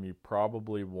room, you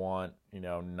probably want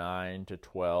 9 to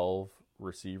 12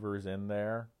 receivers in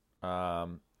there.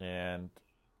 And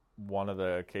one of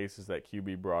the cases that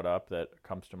QB brought up that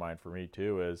comes to mind for me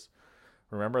too is,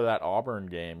 remember that Auburn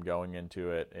game going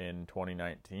into it in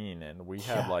 2019, and we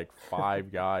had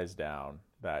 5 guys down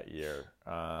that year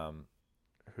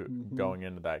going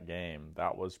into that game.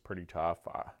 That was pretty tough.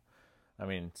 I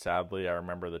mean, sadly, I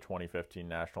remember the 2015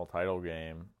 national title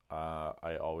game.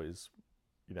 I always,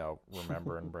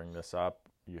 remember and bring this up.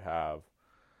 You have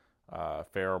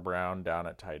Pharaoh Brown down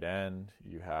at tight end.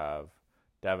 You have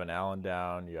Devin Allen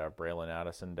down. You have Braylon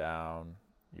Addison down.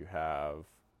 You have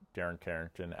Darren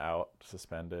Carrington out,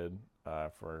 suspended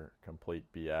for complete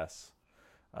BS.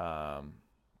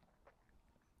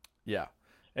 Yeah.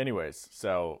 Anyways,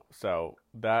 so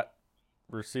that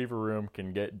receiver room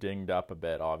can get dinged up a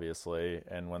bit, obviously,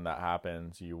 and when that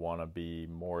happens, you want to be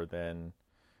more than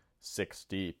 6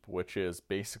 deep, which is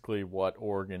basically what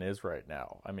Oregon is right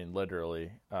now. I mean,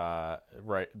 literally.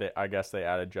 Right? I guess they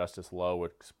added Justice Lowe,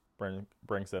 which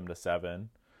brings them to 7.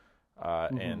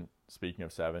 And speaking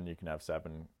of 7, you can have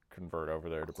 7 convert over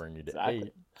there to bring you to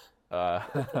 8.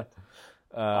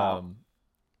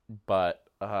 But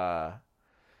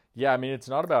yeah, I mean, it's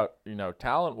not about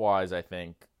talent-wise. I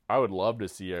think I would love to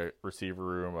see a receiver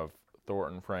room of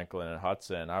Thornton, Franklin, and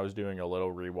Hudson. I was doing a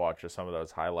little rewatch of some of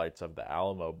those highlights of the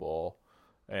Alamo Bowl,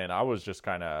 and I was just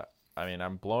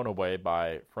I'm blown away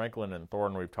by Franklin and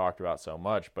Thornton. We've talked about so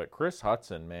much, but Chris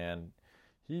Hudson, man,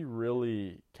 he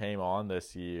really came on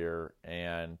this year,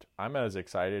 and I'm as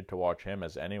excited to watch him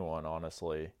as anyone,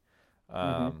 honestly.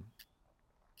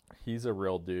 He's a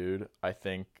real dude. I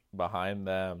think behind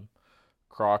them,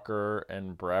 Crocker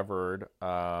and Brevard,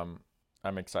 I'm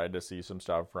excited to see some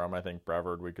stuff from. I think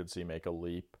Brevard we could see make a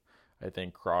leap. I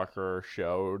think Crocker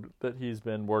showed that he's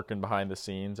been working behind the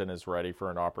scenes and is ready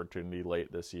for an opportunity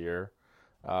late this year.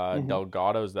 Hmm.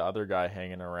 Delgado's the other guy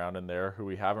hanging around in there who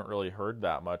we haven't really heard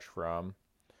that much from.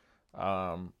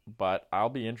 But I'll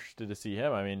be interested to see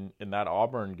him. I mean, in that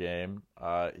Auburn game,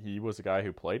 he was a guy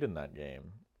who played in that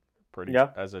game pretty Yeah.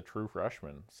 as a true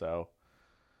freshman. So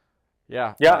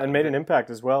yeah, Yeah, and made an impact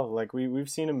as well. Like we've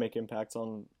seen him make impacts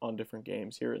on different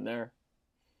games here and there.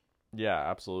 yeah,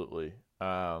 absolutely.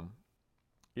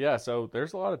 Yeah, so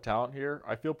there's a lot of talent here.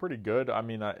 I feel pretty good. I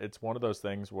mean, it's one of those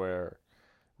things where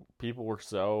people were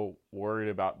so worried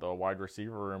about the wide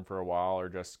receiver room for a while, or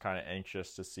just kind of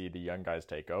anxious to see the young guys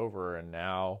take over, and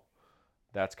now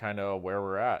that's kind of where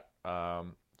we're at.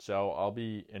 So I'll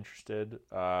be interested.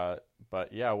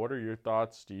 But yeah, what are your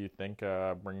thoughts? Do you think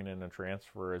bringing in a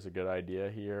transfer is a good idea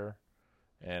here?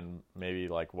 And maybe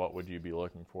like what would you be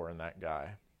looking for in that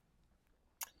guy?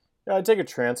 Yeah, I'd take a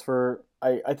transfer.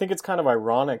 I think it's kind of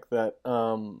ironic that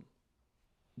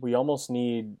we almost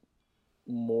need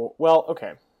more. Well,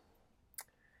 okay.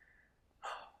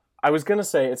 I was gonna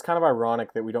say it's kind of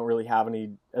ironic that we don't really have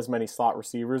as many slot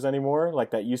receivers anymore. Like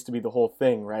that used to be the whole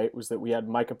thing, right? Was that we had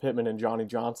Micah Pittman and Johnny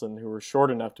Johnson who were short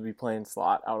enough to be playing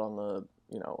slot out on the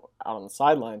out on the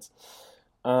sidelines.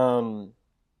 Um,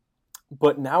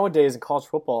 but nowadays in college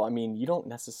football, I mean, you don't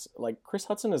necessarily like Chris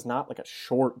Hudson is not like a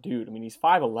short dude. I mean, he's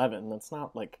 5'11". That's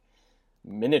not like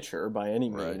miniature by any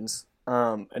Right. means.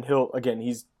 And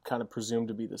he's kind of presumed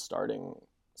to be the starting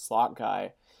slot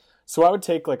guy. So I would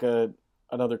take like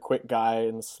another quick guy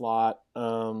in the slot.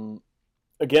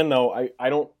 Again, though, I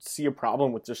don't see a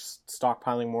problem with just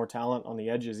stockpiling more talent on the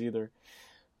edges either.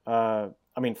 I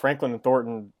mean, Franklin and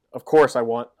Thornton, of course,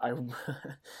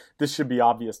 this should be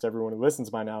obvious to everyone who listens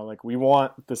by now. Like, we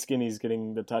want the skinnies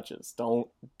getting the touches. Don't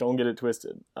get it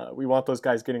twisted. We want those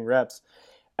guys getting reps.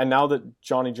 And now that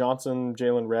Johnny Johnson,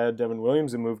 Jalen Redd, Devin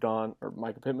Williams have moved on, or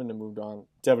Micah Pittman have moved on,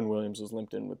 Devin Williams was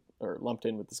lumped in with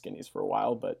the skinnies for a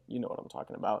while, but you know what I'm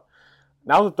talking about.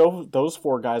 Now that those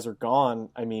four guys are gone,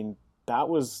 I mean, that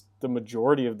was the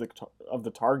majority of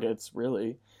the targets,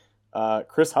 really.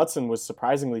 Chris Hudson was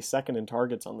surprisingly second in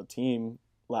targets on the team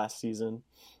last season,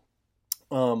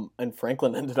 and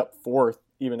Franklin ended up fourth,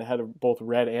 even ahead of both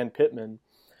Redd and Pittman.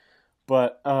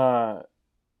 But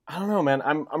I don't know, man.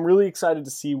 I'm really excited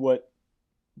to see what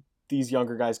these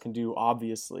younger guys can do.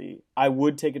 Obviously, I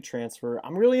would take a transfer.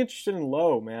 I'm really interested in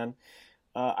Lowe, man.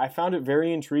 I found it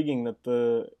very intriguing that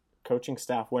the coaching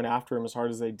staff went after him as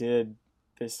hard as they did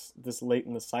this late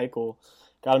in the cycle.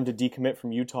 Got him to decommit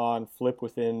from Utah and flip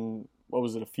within, what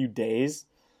was it, a few days.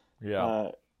 Yeah.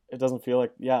 It doesn't feel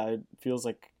like, yeah, it feels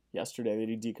like yesterday that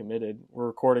he decommitted. We're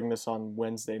recording this on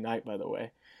Wednesday night, by the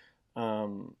way.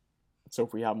 So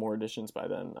if we have more additions by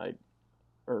then,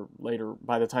 or later,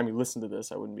 by the time you listen to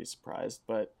this, I wouldn't be surprised.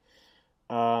 But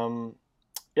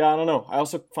yeah, I don't know. I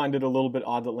also find it a little bit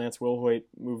odd that Lance Wilhoit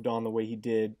moved on the way he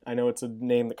did. I know it's a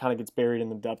name that kind of gets buried in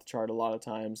the depth chart a lot of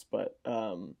times, but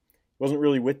wasn't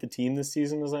really with the team this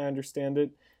season, as I understand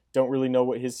it. Don't really know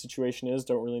what his situation is.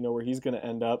 Don't really know where he's going to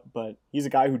end up. But he's a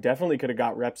guy who definitely could have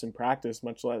got reps in practice,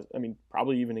 much less, I mean,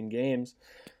 probably even in games.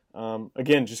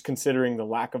 Again, just considering the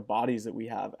lack of bodies that we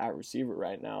have at receiver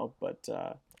right now. But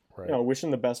Right.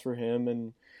 wishing the best for him.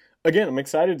 And again, I'm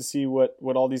excited to see what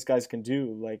all these guys can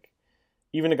do. Like,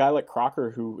 even a guy like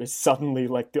Crocker, who is suddenly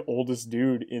like the oldest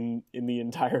dude in the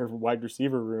entire wide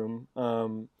receiver room,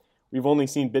 we've only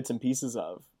seen bits and pieces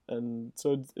of, and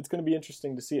so it's going to be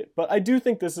interesting to see it. But I do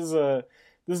think this is a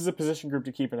position group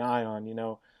to keep an eye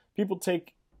on. People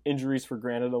take injuries for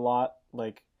granted a lot.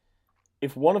 Like,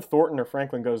 if one of Thornton or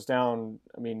Franklin goes down,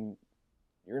 I mean,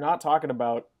 you're not talking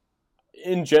about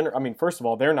in general. I mean, first of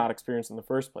all, they're not experienced in the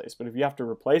first place, but if you have to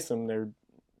replace them,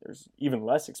 there's even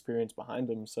less experience behind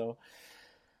them. So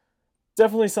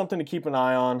definitely something to keep an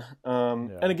eye on.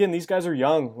 Yeah. And again, these guys are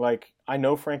young. Like, I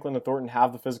know Franklin and Thornton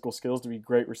have the physical skills to be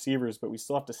great receivers, but we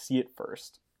still have to see it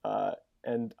first.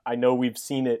 And I know we've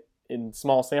seen it in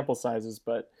small sample sizes,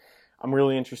 but I'm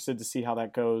really interested to see how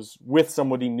that goes with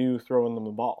somebody new throwing them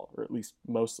the ball, or at least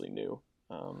mostly new,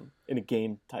 in a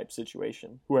game type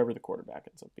situation, whoever the quarterback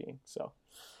ends up being. So,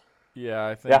 Yeah,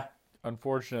 I think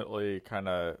unfortunately kind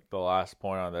of the last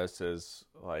point on this is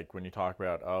like when you talk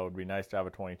about, oh, it'd be nice to have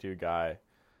a 22 guy.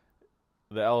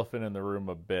 The elephant in the room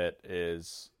a bit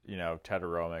is,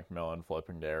 Tetero McMillan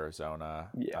flipping to Arizona.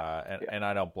 And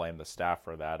I don't blame the staff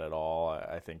for that at all.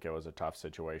 I think it was a tough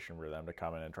situation for them to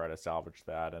come in and try to salvage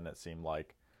that, and it seemed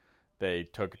like they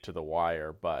took it to the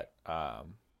wire. But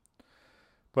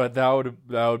that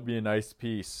would be a nice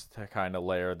piece to kind of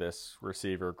layer this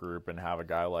receiver group and have a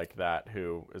guy like that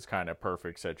who is kind of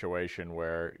perfect situation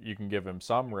where you can give him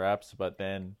some reps, but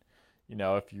then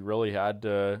if you really had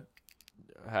to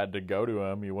go to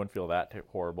him, you wouldn't feel that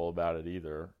horrible about it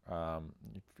either.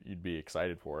 You'd be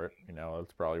excited for it.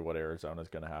 That's probably what Arizona's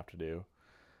going to have to do.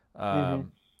 Mm-hmm.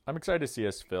 I'm excited to see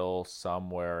us fill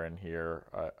somewhere in here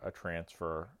a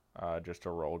transfer, just a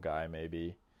role guy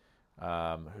maybe,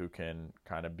 who can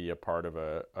kind of be a part of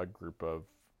a group of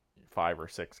 5 or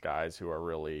 6 guys who are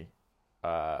really,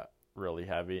 really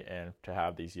heavy, and to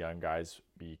have these young guys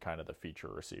be kind of the feature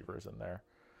receivers in there.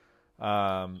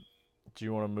 Do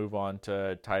you want to move on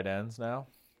to tight ends now?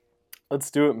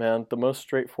 Let's do it, man. The most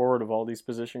straightforward of all these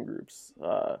position groups.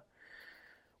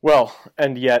 Well,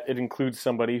 and yet it includes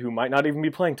somebody who might not even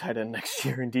be playing tight end next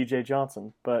year in DJ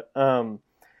Johnson. But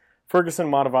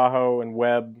Ferguson, Matavaho, and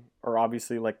Webb are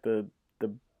obviously like the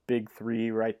big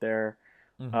 3 right there.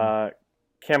 Mm-hmm.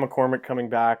 Cam McCormick coming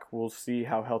back. We'll see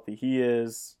how healthy he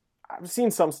is. I've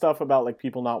seen some stuff about like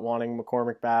people not wanting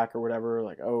McCormick back or whatever.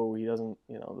 Like, oh, he doesn't,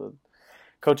 the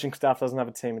coaching staff doesn't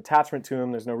have the same attachment to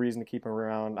him. There's no reason to keep him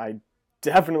around. I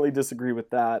definitely disagree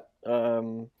with that.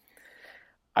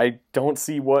 I don't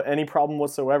see any problem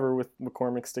whatsoever with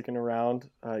McCormick sticking around.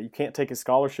 You can't take his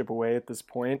scholarship away at this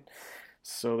point,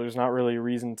 so there's not really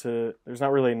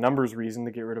a numbers reason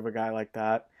to get rid of a guy like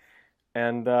that.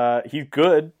 And he's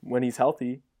good when he's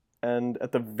healthy, and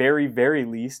at the very, very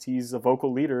least, he's a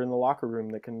vocal leader in the locker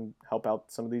room that can help out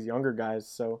some of these younger guys.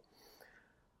 So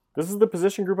this is the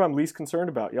position group I'm least concerned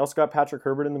about. You also got Patrick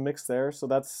Herbert in the mix there, so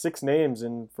that's 6 names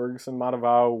in Ferguson,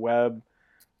 Matavao, Webb,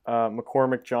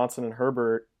 McCormick, Johnson, and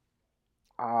Herbert.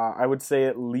 I would say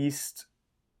at least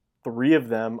 3 of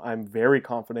them I'm very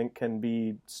confident can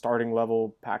be starting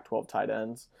level Pac-12 tight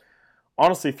ends.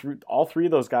 Honestly, through all 3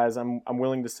 of those guys, I'm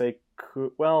willing to say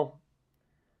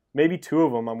maybe 2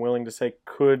 of them I'm willing to say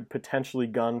could potentially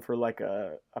gun for like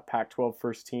a Pac-12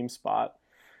 first team spot.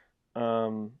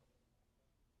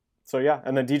 So yeah,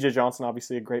 and then DJ Johnson,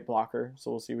 obviously a great blocker,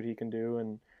 so we'll see what he can do.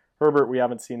 And Herbert, we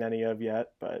haven't seen any of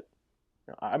yet, but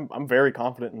I'm very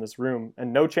confident in this room,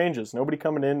 and no changes, nobody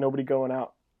coming in, nobody going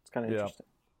out. It's kind of interesting.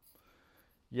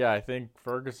 Yeah, I think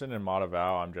Ferguson and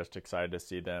Matavao, I'm just excited to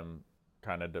see them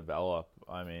kind of develop.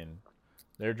 I mean,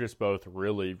 they're just both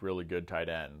really, really good tight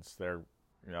ends.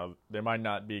 They might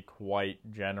not be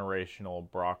quite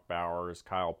generational Brock Bowers,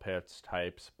 Kyle Pitts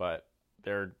types, but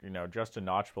they're, just a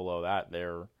notch below that.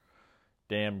 They're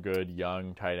damn good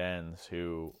young tight ends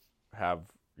who have,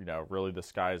 really the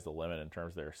sky's the limit in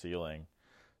terms of their ceiling.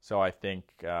 So I think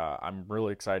I'm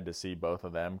really excited to see both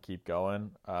of them keep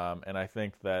going. And I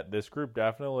think that this group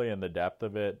definitely, in the depth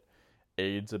of it,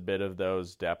 aids a bit of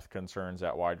those depth concerns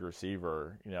at wide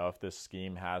receiver. If this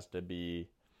scheme has to be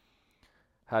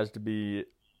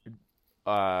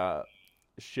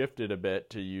shifted a bit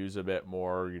to use a bit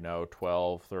more,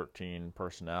 12, 13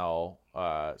 personnel,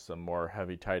 some more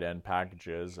heavy tight end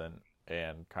packages,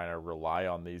 and kind of rely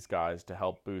on these guys to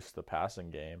help boost the passing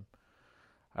game.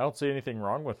 I don't see anything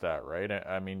wrong with that, right?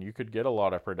 I mean, you could get a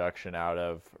lot of production out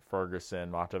of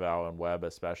Ferguson, Matavao, and Webb,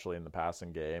 especially in the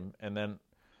passing game. And then,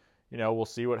 we'll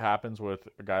see what happens with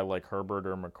a guy like Herbert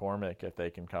or McCormick if they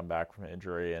can come back from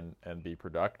injury and be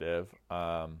productive.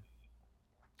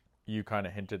 You kind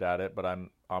of hinted at it, but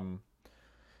I'm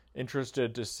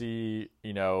interested to see,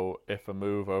 if a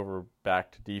move over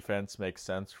back to defense makes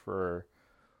sense for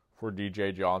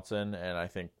DJ Johnson, and I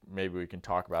think maybe we can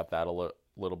talk about that a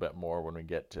little bit more when we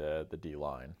get to the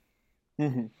D-line.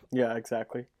 Mm-hmm. Yeah,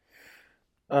 exactly.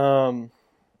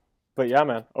 But yeah,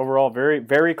 man, overall, very,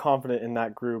 very confident in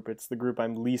that group. It's the group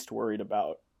I'm least worried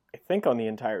about, I think, on the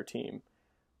entire team.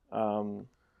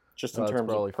 Just in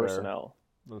terms of personnel.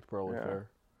 That's probably fair.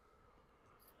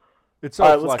 It's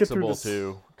so flexible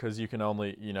too, because you can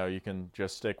only, you can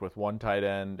just stick with one tight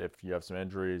end if you have some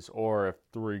injuries, or if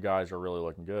 3 guys are really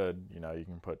looking good, you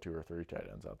can put 2 or 3 tight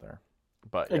ends out there.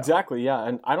 But yeah. Exactly, yeah.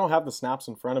 And I don't have the snaps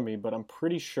in front of me, but I'm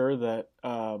pretty sure that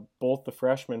both the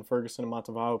freshmen, Ferguson and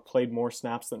Matavao, played more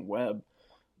snaps than Webb.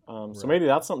 Right. So maybe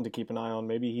that's something to keep an eye on.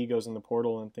 Maybe he goes in the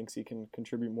portal and thinks he can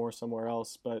contribute more somewhere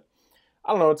else. But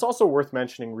I don't know. It's also worth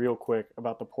mentioning real quick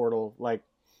about the portal. Like,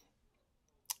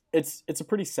 it's a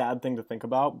pretty sad thing to think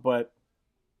about, but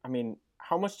I mean,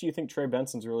 how much do you think Trey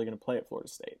Benson's really going to play at Florida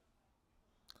State?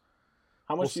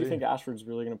 How much do you think Ashford's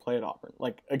really going to play at Auburn?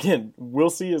 Like, again, we'll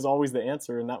see is always the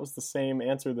answer, and that was the same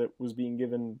answer that was being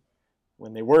given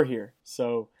when they were here.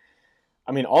 So,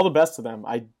 I mean, all the best to them.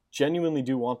 I genuinely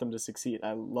do want them to succeed.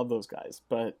 I love those guys.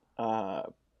 But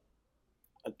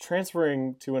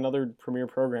transferring to another premier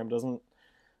program doesn't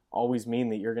always mean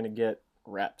that you're going to get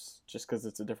reps just because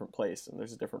it's a different place and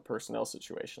there's a different personnel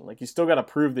situation. Like, you still got to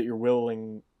prove that you're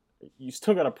willing. You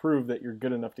still got to prove that you're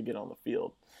good enough to get on the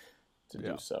field to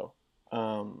do so.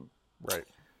 Right.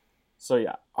 So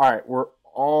yeah, all right,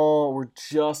 we're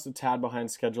just a tad behind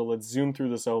schedule. Let's zoom through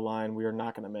this O-line. We are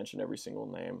not going to mention every single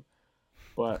name,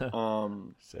 but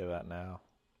say that now.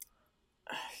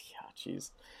 yeah, jeez.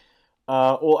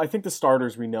 Well, I think the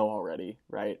starters we know already,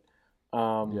 right?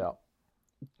 Yeah.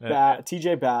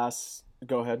 TJ Bass.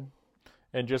 Go ahead.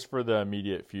 And just for the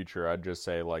immediate future, I'd just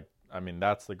say,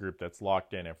 that's the group that's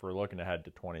locked in. If we're looking ahead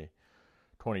to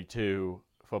 2022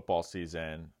 football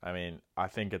season, I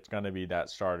think it's going to be that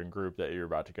starting group that you're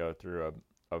about to go through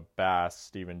of Bass,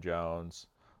 Stephen Jones,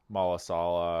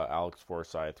 Malasala, Alex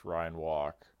Forsyth, Ryan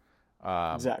Walk.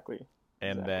 Exactly.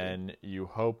 And then you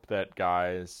hope that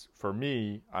guys, for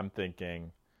me, I'm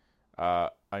thinking,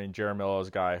 Jaramillo is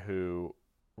a guy who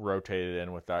rotated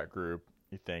in with that group.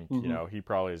 You think, he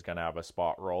probably is going to have a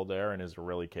spot role there and is a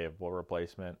really capable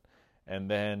replacement. And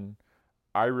then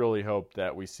I really hope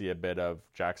that we see a bit of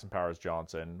Jackson Powers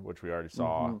Johnson, which we already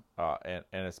saw, and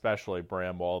especially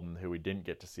Bram Walden, who we didn't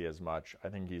get to see as much. I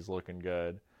think he's looking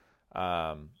good.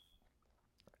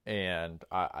 And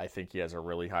I think he has a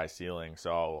really high ceiling.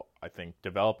 So I think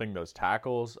developing those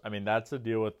tackles, that's the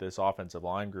deal with this offensive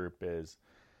line group is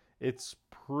it's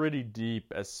pretty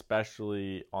deep,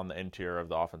 especially on the interior of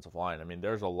the offensive line.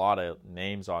 There's a lot of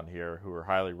names on here who are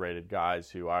highly rated guys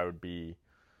who I would be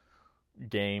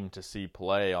game to see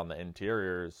play on the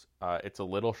interiors. It's a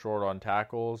little short on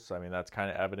tackles. That's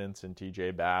kind of evidence in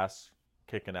TJ Bass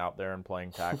kicking out there and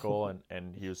playing tackle,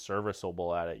 and he was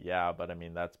serviceable at it, yeah, but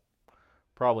that's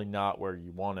probably not where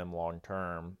you want him long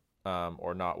term,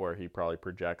 or not where he probably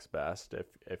projects best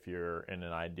if you're in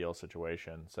an ideal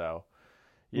situation. So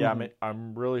yeah,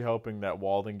 I'm really hoping that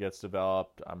Walden gets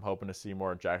developed. I'm hoping to see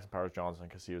more Jackson Powers Johnson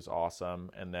because he was awesome.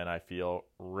 And then I feel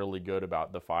really good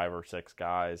about the 5 or 6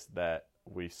 guys that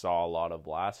we saw a lot of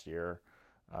last year,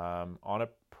 on a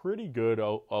pretty good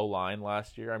O-line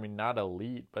last year. Not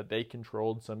elite, but they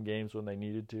controlled some games when they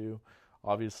needed to.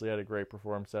 Obviously had a great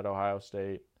performance at Ohio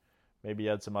State. Maybe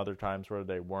had some other times where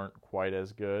they weren't quite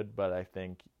as good, but I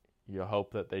think you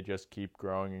hope that they just keep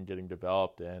growing and getting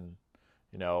developed. And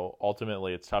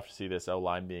ultimately it's tough to see this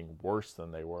O-line being worse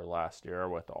than they were last year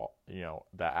with all,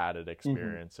 the added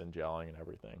experience and gelling and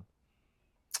everything.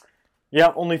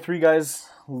 Yeah, only 3 guys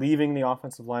leaving the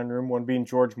offensive line room, one being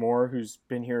George Moore, who's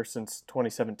been here since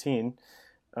 2017,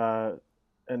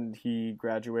 and he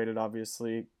graduated,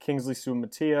 obviously. Kingsley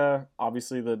Sumatia,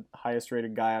 obviously the highest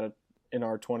rated guy in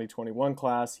our 2021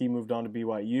 class. He moved on to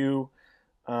BYU.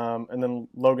 And then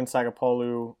Logan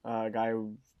Sagapolu, a guy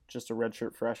who just a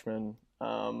redshirt freshman.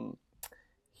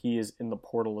 He is in the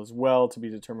portal as well, to be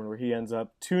determined where he ends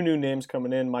up. 2 new names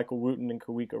coming in, Michael Wooten and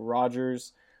Kawika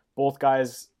Rogers. Both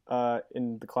guys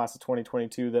in the class of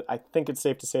 2022 that I think it's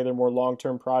safe to say they're more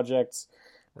long-term projects.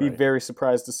 Be very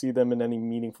surprised to see them in any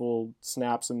meaningful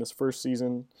snaps in this first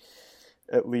season,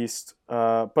 at least.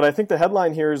 But I think the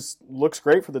headline here looks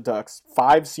great for the Ducks.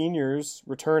 5 seniors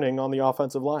returning on the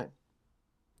offensive line.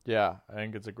 Yeah, I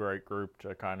think it's a great group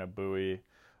to kind of buoy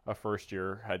a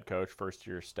first-year head coach,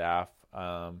 first-year staff.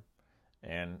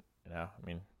 O-line's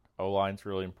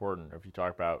really important. If you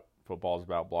talk about football's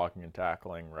about blocking and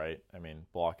tackling, right?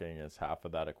 Blocking is half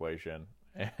of that equation,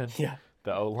 and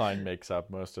the O-line makes up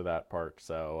most of that part.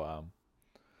 So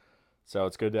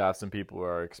it's good to have some people who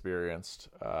are experienced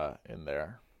in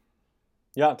there.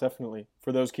 Yeah, definitely.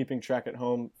 For those keeping track at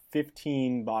home,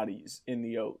 15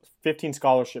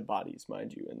 scholarship bodies,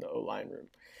 mind you, in the O-line room.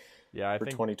 Yeah, for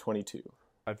 2022.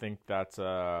 I think that's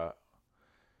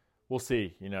we'll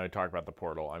see. Talk about the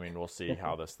portal. We'll see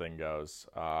how this thing goes.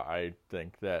 I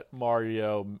think that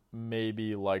Mario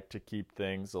maybe like to keep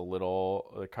things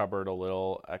the cupboard a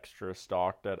little extra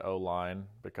stocked at O-line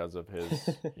because of his,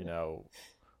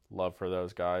 love for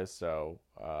those guys. So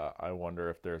I wonder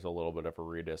if there's a little bit of a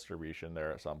redistribution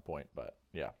there at some point. But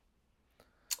yeah.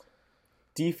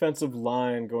 Defensive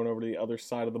line, going over to the other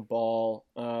side of the ball.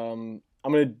 I'm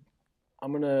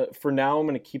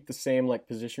gonna keep the same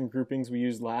position groupings we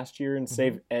used last year and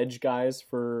save edge guys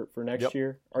for next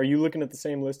year. Are you looking at the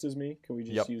same list as me? Can we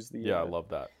just use the? Yeah, I love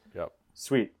that. Yep.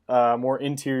 Sweet. More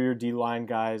interior D-line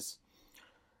guys.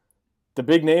 The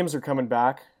big names are coming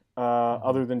back.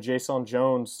 Other than Jason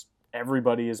Jones,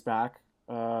 everybody is back.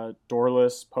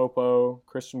 Dorless, Popo,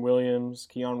 Christian Williams,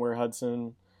 Keon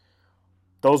Ware-Hudson.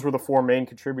 Those were the 4 main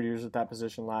contributors at that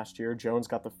position last year. Jones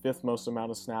got the 5th most amount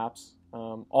of snaps.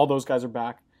 All those guys are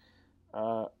back.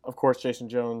 Of course, Jason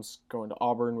Jones going to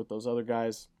Auburn with those other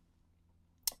guys.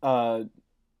 3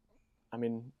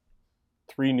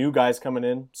 new guys coming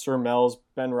in. Sir Mel's,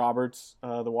 Ben Roberts,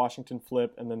 the Washington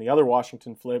flip, and then the other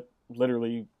Washington flip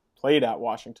literally played at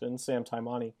Washington, Sam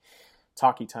Taimani.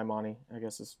 Taki Taimani, I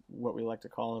guess is what we like to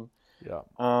call him. Yeah.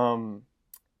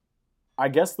 I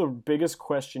guess the biggest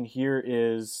question here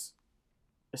is,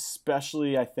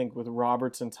 especially I think with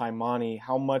Roberts and Taimani,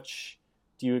 how much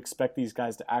do you expect these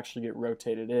guys to actually get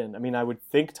rotated in? I mean, I would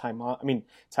think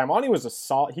Taimani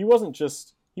was he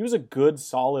was a good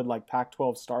solid like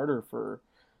Pac-12 starter for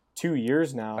 2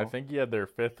 years now. I think he had their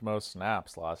 5th most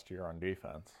snaps last year on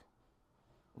defense.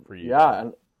 For you. Yeah,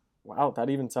 and wow,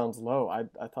 that even sounds low.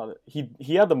 I thought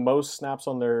he had the most snaps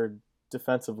on their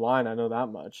defensive line. I know that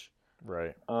much.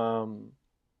 Right.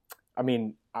 I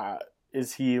mean,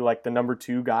 is he like the number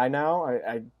 2 guy now?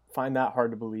 I find that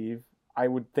hard to believe. I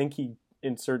would think he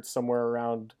inserts somewhere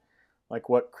around like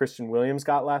what Christian Williams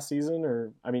got last season,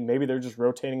 or I mean, maybe they're just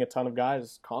rotating a ton of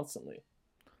guys constantly.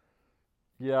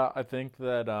 Yeah, I think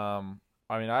that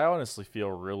I mean, I honestly feel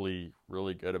really,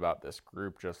 really good about this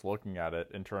group just looking at it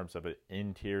in terms of an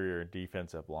interior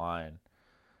defensive line.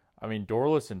 I mean,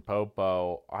 Dorlus and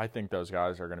Popo, I think those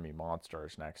guys are going to be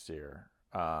monsters next year.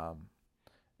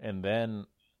 And then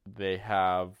they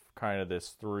have kind of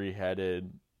this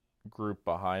 3-headed group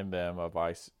behind them of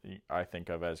I think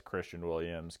of as Christian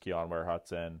Williams, Keon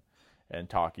Ware-Hudson, and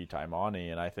Taki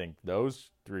Taimani. And I think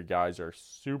those 3 guys are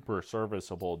super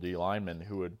serviceable D linemen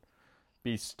who would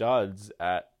be studs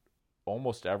at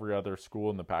almost every other school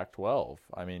in the Pac-12.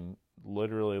 I mean,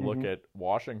 literally look at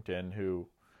Washington, who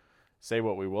say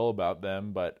what we will about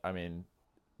them, but I mean,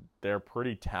 they're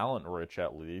pretty talent rich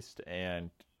at least. And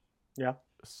yeah,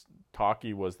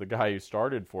 Taki was the guy who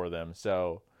started for them.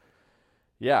 So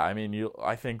yeah, I mean,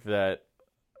 I think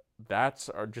that's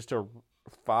just a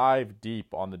 5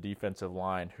 deep on the defensive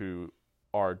line who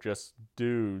are just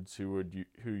dudes who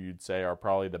you'd say are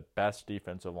probably the best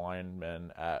defensive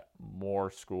linemen at more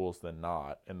schools than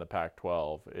not in the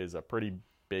Pac-12 is a pretty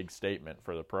big statement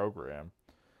for the program.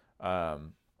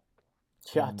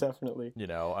 Yeah, definitely. You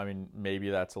know, I mean, maybe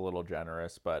that's a little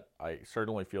generous, but I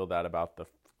certainly feel that about the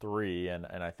 3, and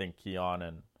I think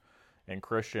Keon and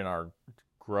Christian are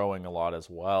growing a lot as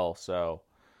well. So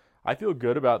I feel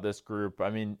good about this group.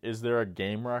 I mean, is there a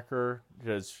game wrecker?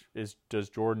 Does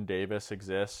Jordan Davis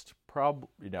exist? Probably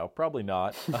not. Probably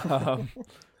not a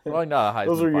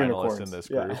Heisman finalist in this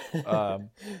group. Yeah.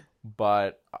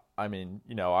 But I mean,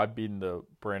 I've beaten the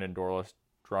Brandon Dorlus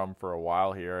drum for a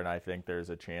while here, and I think there's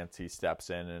a chance he steps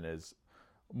in and is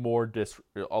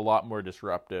a lot more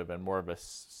disruptive and more of a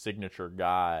signature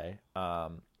guy,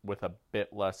 with a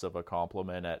bit less of a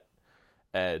compliment at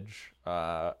edge,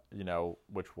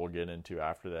 which we'll get into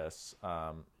after this.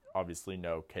 Obviously,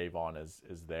 no Kayvon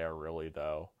is there really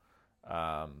though,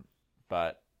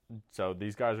 but so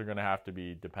these guys are going to have to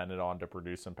be dependent on to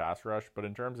produce some pass rush. But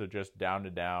in terms of just down to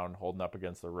down, holding up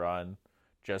against the run,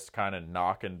 just kind of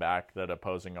knocking back that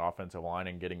opposing offensive line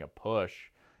and getting a push,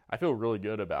 I feel really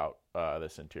good about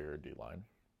this interior D line.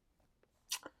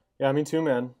 Yeah, me too,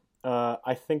 man.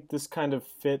 I think this sort of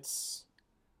fits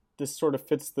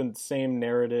the same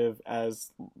narrative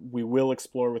as we will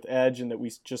explore with edge and that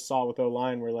we just saw with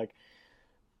O-line, where like,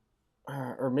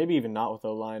 or maybe even not with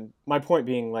O-line. My point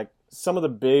being, like, some of the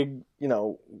big,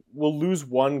 we'll lose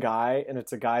one guy and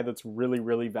it's a guy that's really,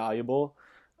 really valuable.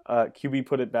 QB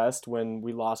put it best when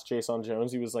we lost Jason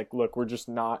Jones. He was like, look, we're just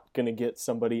not going to get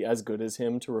somebody as good as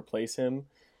him to replace him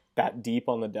that deep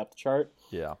on the depth chart.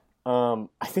 Yeah. I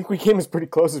think we came as pretty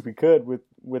close as we could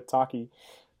with Taki.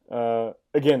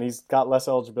 Again, he's got less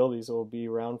eligibility, so he'll be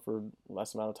around for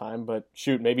less amount of time. But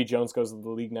shoot, maybe Jones goes to the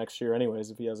league next year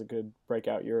anyways if he has a good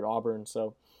breakout year at Auburn.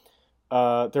 So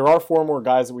there are 4 more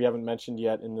guys that we haven't mentioned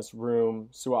yet in this room.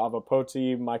 Suava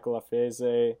Poti, Michael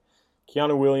Afeze,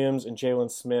 Keanu Williams, and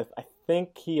Jalen Smith. I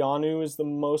think Keanu is the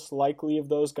most likely of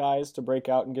those guys to break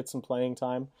out and get some playing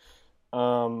time.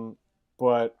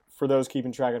 But for those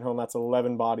keeping track at home, that's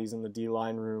 11 bodies in the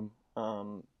D-line room.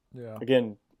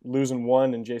 Again, losing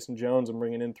 1 in Jason Jones and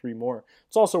bringing in 3 more.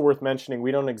 It's also worth mentioning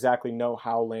we don't exactly know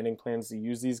how Lanning plans to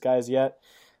use these guys yet.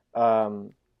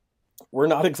 We're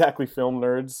not exactly film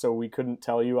nerds, so we couldn't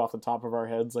tell you off the top of our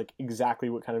heads like exactly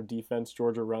what kind of defense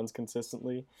Georgia runs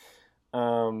consistently.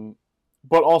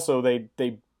 But also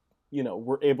they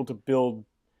were able to build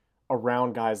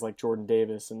around guys like Jordan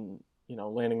Davis, and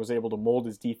Lanning was able to mold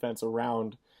his defense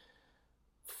around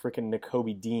freaking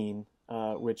Nakobe Dean,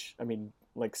 which, I mean,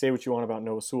 like, say what you want about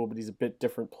Noah Sewell, but he's a bit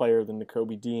different player than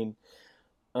Nakobe Dean.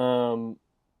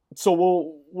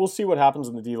 So we'll see what happens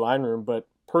in the D-line room, but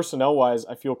personnel-wise,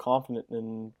 I feel confident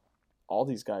in all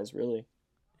these guys, really.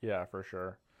 Yeah, for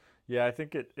sure. Yeah, I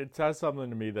think it says something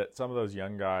to me that some of those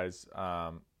young guys,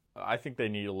 I think they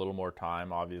need a little more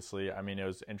time, obviously. I mean, it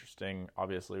was interesting.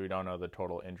 Obviously, we don't know the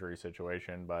total injury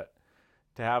situation, but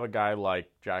to have a guy like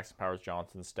Jackson Powers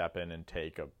Johnson step in and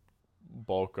take a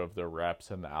bulk of the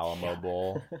reps in the Alamo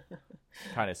Bowl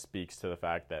kind of speaks to the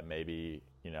fact that maybe,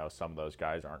 some of those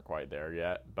guys aren't quite there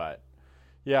yet. But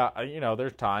yeah,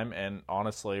 there's time. And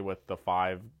honestly, with the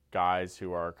 5 guys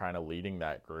who are kind of leading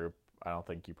that group, I don't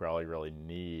think you probably really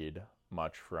need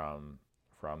much from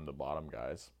the bottom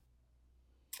guys.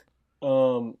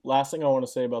 Last thing I want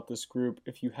to say about this group,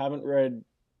 if you haven't read,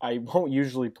 I won't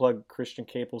usually plug Christian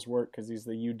Capel's work because he's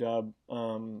the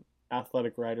UW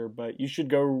athletic writer, but you should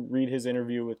go read his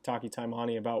interview with Taki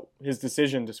Taimani about his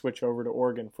decision to switch over to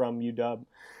Oregon from UW.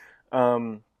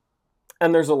 And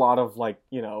there's a lot of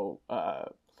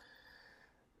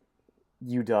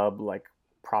UW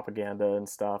propaganda and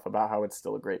stuff about how it's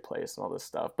still a great place and all this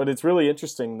stuff. But it's really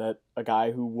interesting that a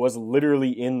guy who was literally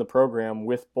in the program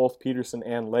with both Peterson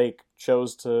and Lake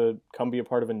chose to come be a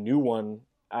part of a new one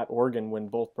at Oregon when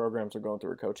both programs are going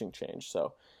through a coaching change.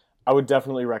 So I would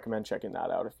definitely recommend checking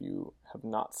that out if you have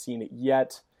not seen it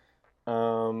yet.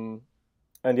 And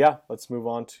yeah, let's move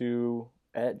on to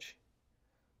Edge.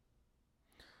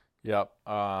 Yep.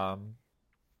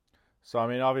 So, I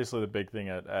mean, obviously the big thing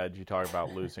at Edge, you talk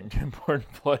about losing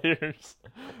important players.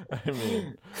 I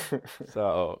mean,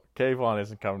 so Kayvon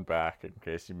isn't coming back in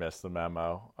case you missed the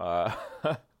memo.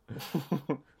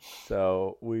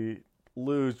 So we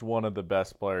lose one of the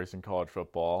best players in college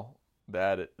football.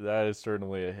 That is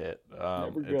certainly a hit.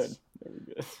 Never good.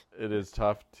 It is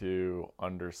tough to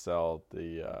undersell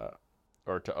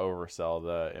or to oversell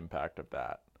the impact of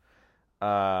that.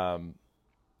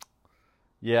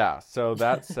 Yeah, so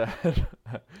that said,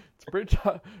 it's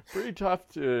pretty tough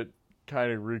to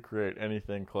kind of recreate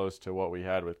anything close to what we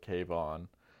had with Kayvon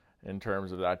in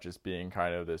terms of that just being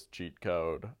kind of this cheat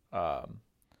code.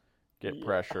 Get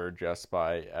pressure just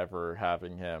by ever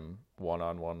having him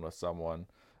one-on-one with someone.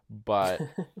 But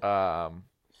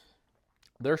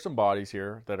there's some bodies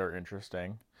here that are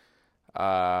interesting.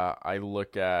 I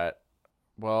look at,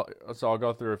 so I'll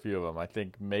go through a few of them. I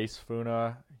think Mace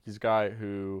Funa, he's a guy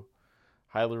who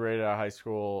highly rated out of high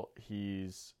school.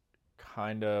 He's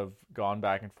kind of gone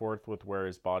back and forth with where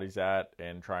his body's at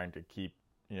and trying to keep,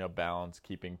 balance,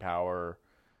 keeping power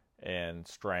and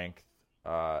strength,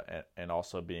 and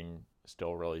also being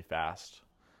still really fast.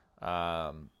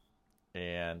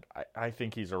 And I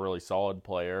think he's a really solid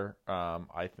player.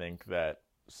 I think that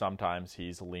sometimes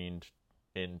he's leaned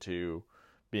into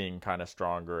being kind of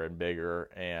stronger and bigger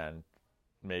and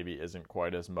maybe isn't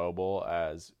quite as mobile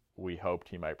as we hoped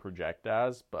he might project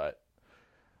as, but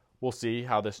we'll see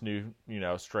how this new,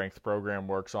 strength program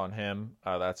works on him.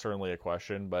 That's certainly a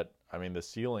question, but I mean, the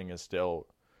ceiling is still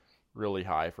really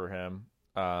high for him.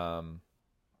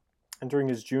 Entering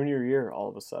his junior year all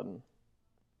of a sudden.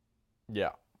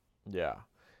 Yeah.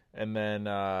 And then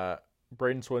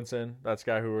Braden Swinson, that's a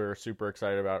guy who we were super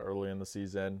excited about early in the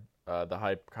season. The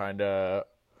hype kind of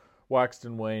waxed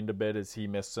and waned a bit as he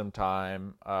missed some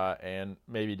time and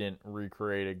maybe didn't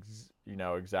recreate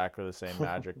exactly the same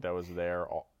magic that was there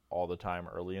all the time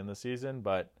early in the season,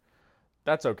 but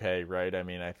that's okay, right? I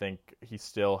mean, I think he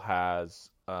still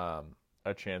has a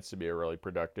chance to be a really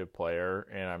productive player,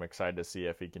 and I'm excited to see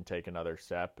if he can take another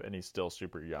step, and he's still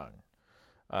super young.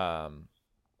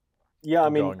 Yeah, I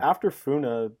mean, after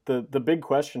Funa, the big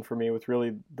question for me with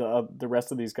really the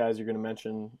rest of these guys you're going to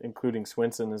mention, including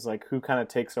Swinson, is who kind of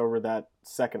takes over that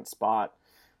second spot.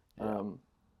 Yeah.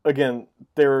 Again,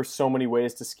 there are so many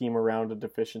ways to scheme around a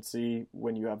deficiency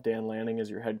when you have Dan Lanning as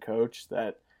your head coach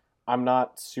that I'm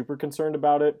not super concerned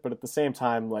about it. But at the same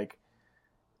time,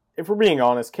 if we're being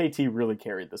honest, KT really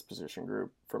carried this position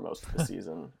group for most of the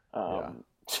season,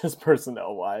 just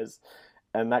personnel-wise.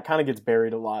 And that kind of gets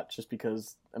buried a lot just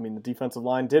because, I mean, the defensive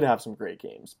line did have some great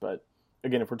games. But,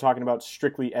 again, if we're talking about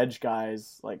strictly edge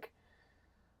guys,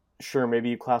 sure, maybe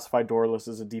you classify Dorless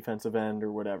as a defensive end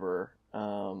or whatever.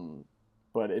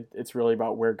 But it's really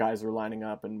about where guys are lining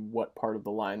up and what part of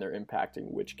the line they're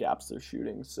impacting, which gaps they're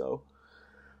shooting. So,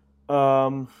 yeah,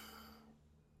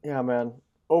 man.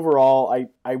 Overall,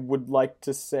 I would like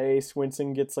to say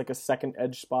Swinson gets a second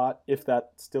edge spot, if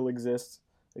that still exists,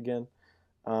 again.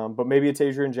 But maybe it's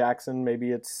Adrian Jackson.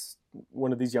 Maybe it's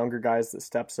one of these younger guys that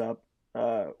steps up.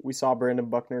 We saw Brandon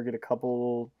Buckner get a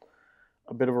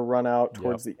bit of a run out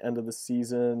towards the end of the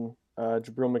season.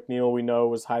 Jabril McNeil, we know,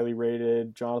 was highly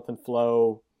rated. Jonathan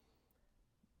Flo,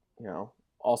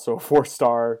 also a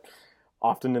 4-star,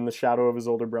 often in the shadow of his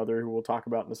older brother, who we'll talk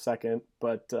about in a second,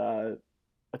 but a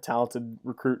talented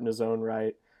recruit in his own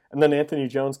right. And then Anthony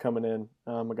Jones coming in,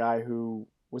 a guy who,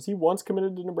 was he once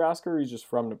committed to Nebraska, or he's just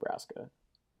from Nebraska?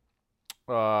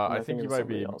 I think you might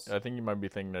be. I think you might be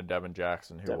thinking of Devin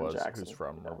Jackson, who's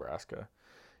from Nebraska.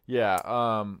 Yeah.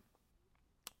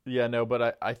 No,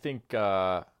 but I think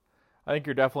I think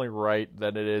you're definitely right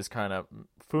that it is kind of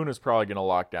Funa's probably going to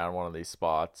lock down one of these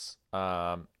spots.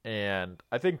 And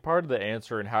I think part of the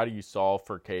answer and how do you solve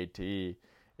for KT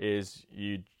is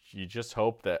you just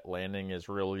hope that Lanning is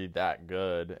really that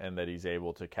good and that he's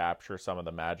able to capture some of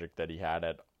the magic that he had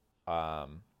at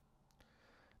um,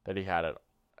 that he had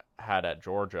at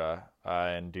Georgia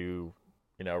and do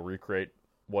recreate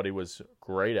what he was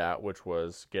great at, which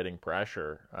was getting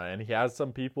pressure. And he has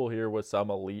some people here with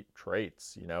some elite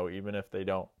traits. Even if they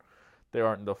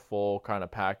aren't the full kind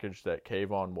of package that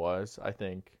Kayvon was. I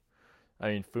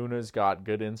mean, Funa's got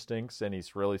good instincts and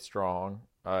he's really strong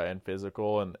and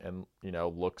physical and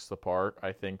looks the part.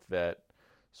 I think that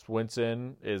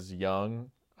Swinson is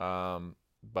young,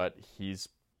 but he's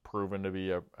proven to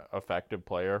be a effective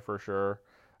player for sure.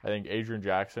 I think Adrian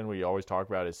Jackson, we always talk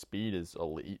about his speed, is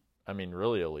elite. I mean,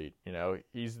 really elite.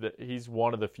 He's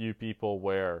one of the few people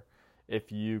where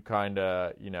if you kind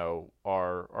of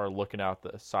are looking out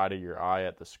the side of your eye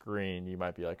at the screen, you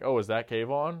might be like, oh, is that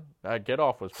Kayvon? That get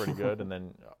off was pretty good, and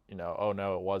then oh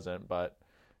no, it wasn't. But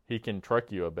he can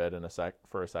trick you a bit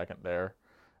for a second there.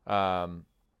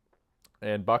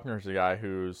 And Buckner's a guy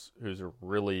who's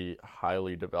really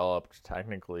highly developed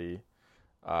technically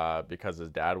because his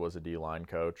dad was a D-line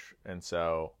coach. And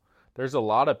so there's a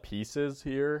lot of pieces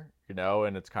here,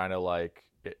 and it's kind of like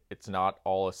it's not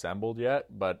all assembled yet,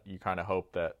 but you kind of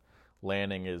hope that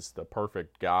Lanning is the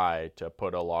perfect guy to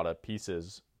put a lot of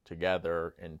pieces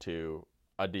together into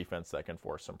a defense that can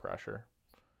force some pressure.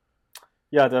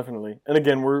 Yeah, definitely. And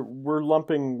again, we're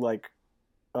lumping like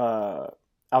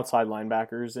outside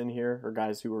linebackers in here, or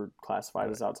guys who are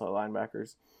classified as outside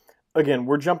linebackers. Again,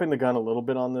 we're jumping the gun a little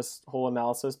bit on this whole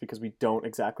analysis because we don't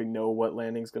exactly know what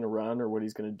Lanning's going to run or what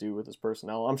he's going to do with his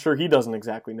personnel. I'm sure he doesn't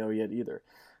exactly know yet either.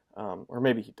 Or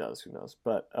maybe he does, who knows.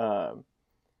 But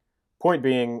point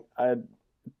being,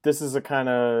 this is I'm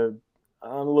a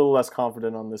little less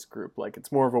confident on this group. Like,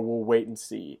 it's more of a we'll wait and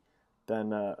see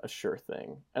than a sure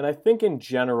thing. And I think in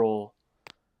general,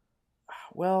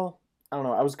 well, I don't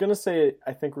know. I was going to say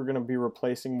I think we're going to be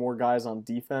replacing more guys on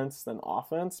defense than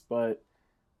offense, but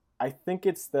I think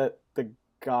it's that the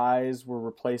guys we're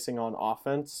replacing on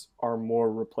offense are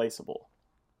more replaceable.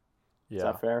 Yeah. Is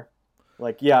that fair?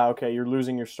 Like, yeah, okay, you're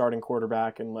losing your starting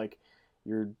quarterback and like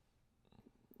your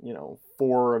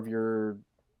 4 of your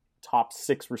top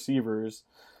 6 receivers.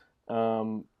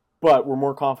 But we're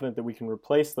more confident that we can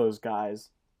replace those guys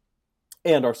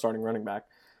and our starting running back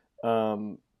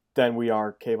than we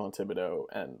are Kayvon Thibodeau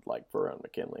and like Verone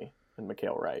McKinley and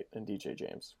Mikael Wright and DJ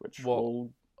James, which we'll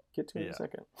get to in a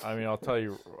second. I mean, I'll tell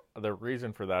you, the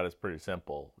reason for that is pretty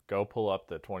simple. Go pull up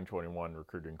the 2021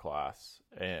 recruiting class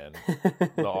and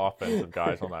the offensive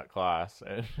guys on that class.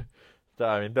 And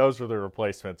I mean, those are the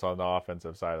replacements on the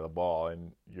offensive side of the ball,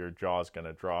 and your jaw's going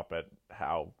to drop at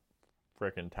how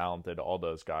freaking talented all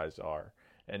those guys are.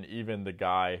 And even the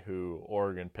guy who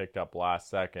Oregon picked up last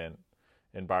second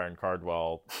in Byron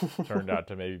Cardwell turned out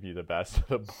to maybe be the best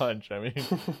of the bunch. I mean,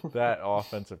 that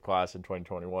offensive class in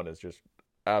 2021 is just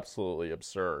absolutely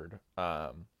absurd.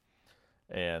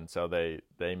 And so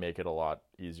they make it a lot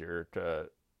easier to,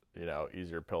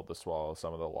 easier pill to swallow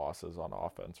some of the losses on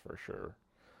offense for sure.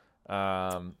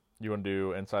 You want to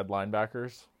do inside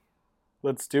linebackers?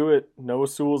 Let's do it. Noah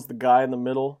Sewell's the guy in the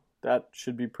middle. That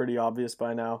should be pretty obvious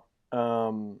by now.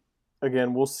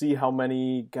 Again, we'll see how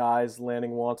many guys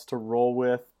Lanning wants to roll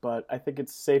with, but I think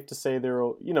it's safe to say there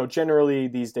are, generally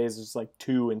these days there's like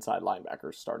 2 inside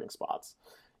linebackers starting spots,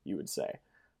 you would say.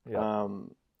 Yeah.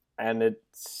 And it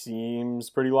seems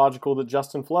pretty logical that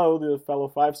Justin Flo, the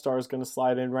fellow 5-star, is going to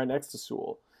slide in right next to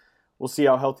Sewell. We'll see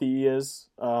how healthy he is.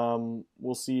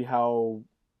 We'll see how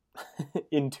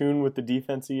in tune with the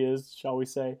defense he is, shall we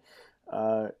say.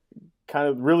 Kind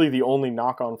of really the only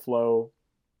knock on Flo,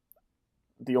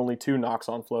 the only 2 knocks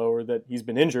on Flo are that he's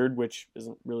been injured, which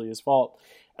isn't really his fault,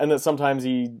 and that sometimes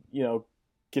he,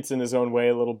 gets in his own way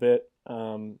a little bit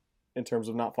in terms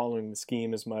of not following the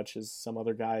scheme as much as some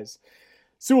other guys.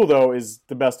 Sewell, though, is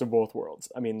the best of both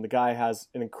worlds. I mean, the guy has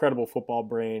an incredible football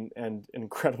brain and an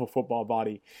incredible football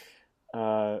body.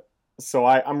 So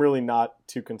I'm really not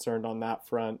too concerned on that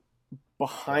front.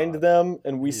 Behind them,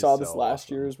 and we saw this last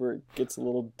year's where it gets a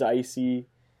little dicey.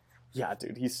 Yeah,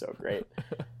 dude, he's so great.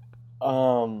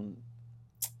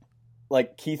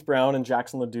 Like Keith Brown and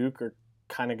Jackson LeDuc are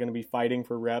kind of going to be fighting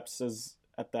for reps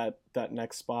at that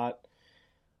next spot.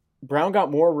 Brown got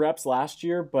more reps last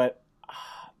year, but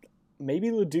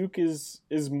maybe LeDuc is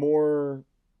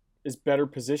better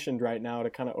positioned right now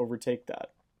to kind of overtake that.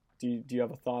 Do you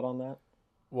have a thought on that?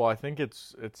 Well, I think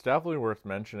it's definitely worth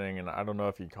mentioning, and I don't know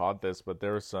if you caught this, but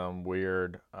there was some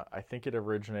weird. I think it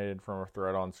originated from a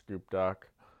thread on Scoop Duck,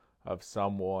 of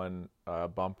someone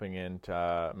bumping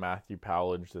into Matthew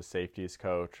Powledge, the safeties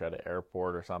coach, at an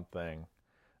airport or something.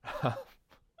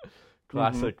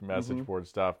 Classic message board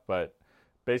stuff. But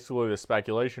basically the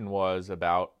speculation was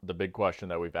about the big question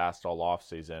that we've asked all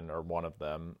offseason, or one of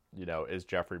them, is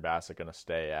Jeffrey Bassett going to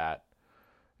stay at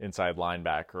inside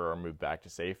linebacker or move back to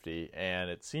safety? And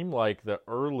it seemed like the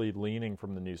early leaning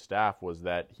from the new staff was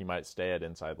that he might stay at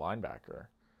inside linebacker.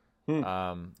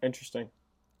 Interesting.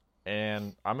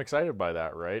 And I'm excited by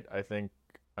that, right?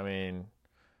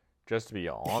 Just to be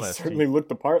honest, he certainly looked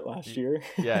the part last year.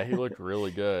 Yeah, he looked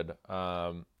really good.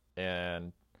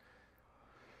 And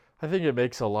I think it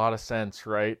makes a lot of sense,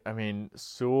 right?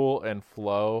 Sewell and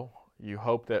Flo, you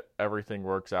hope that everything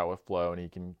works out with Flo and he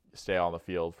can stay on the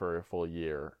field for a full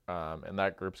year. And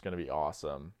that group's going to be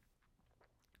awesome.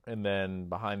 And then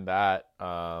behind that,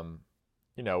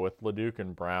 with LeDuc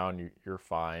and Brown, you're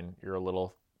fine. You're a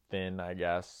little thin, I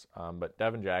guess. But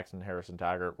Devin Jackson, Harrison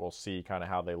Taggart, we'll see kind of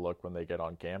how they look when they get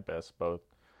on campus. Both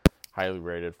highly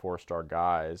rated 4-star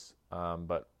guys.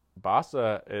 But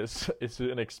Bassa is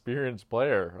an experienced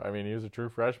player. He was a true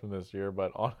freshman this year,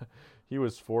 but he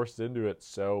was forced into it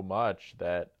so much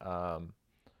that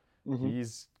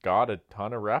he's got a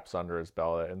ton of reps under his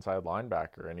belt at inside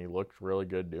linebacker, and he looked really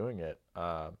good doing it.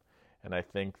 And I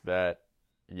think that,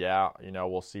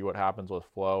 we'll see what happens with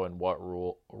Flo and what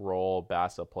role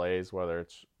Bassa plays, whether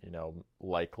it's,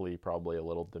 likely probably a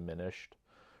little diminished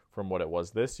from what it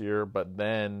was this year. But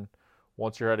then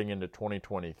once you're heading into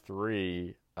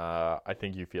 2023, I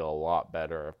think you feel a lot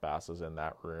better if Bassa's in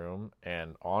that room.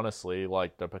 And honestly,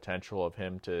 like the potential of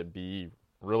him to be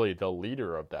really the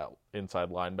leader of that inside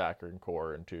linebacker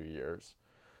core in 2 years.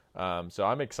 So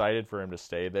I'm excited for him to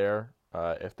stay there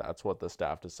if that's what the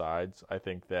staff decides. I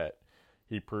think that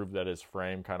he proved that his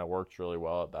frame kind of works really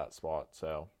well at that spot.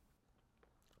 So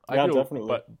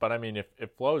definitely. But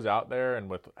if Flo's out there, and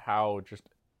with how just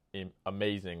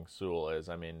amazing Sewell is,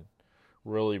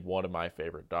 really one of my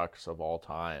favorite Ducks of all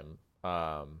time.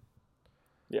 I'm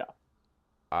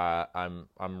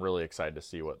really excited to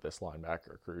see what this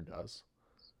linebacker crew does.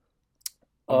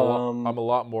 I'm a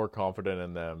lot more confident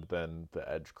in them than the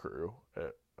edge crew,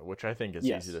 which I think is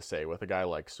easy to say with a guy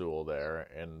like Sewell there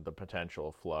and the potential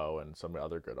of Flo and some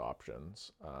other good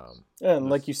options.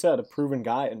 Like you said, a proven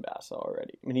guy in Bassa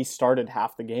already. He started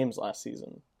half the games last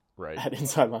season at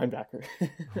inside linebacker.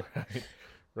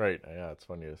 Right. Yeah, it's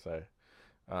funny to say.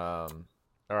 All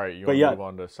right, you want to move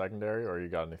on to secondary, or you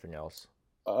got anything else?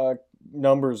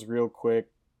 Numbers real quick.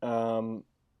 We had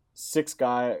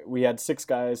 6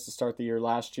 guys to start the year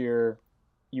last year.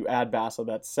 You add Bassa,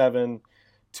 that's 7.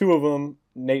 2 of them,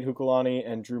 Nate Hukulani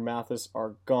and Drew Mathis,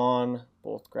 are gone,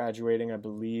 both graduating, I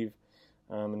believe.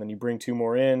 And then you bring 2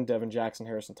 more in, Devin Jackson,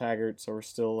 Harrison Taggart, so we're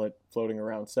still floating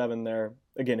around 7 there.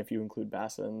 Again, if you include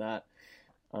Bassa in that.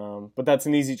 But that's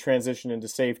an easy transition into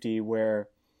safety where,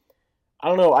 I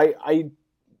don't know, I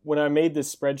when I made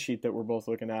this spreadsheet that we're both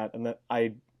looking at, and that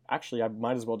I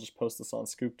might as well just post this on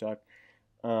Scoop Duck.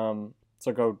 So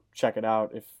go check it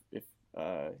out if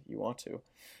you want to. It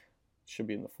should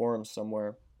be in the forums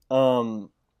somewhere.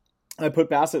 I put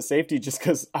Bassett safety just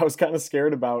because I was kind of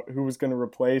scared about who was going to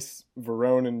replace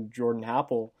Verone and Jordan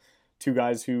Happel, 2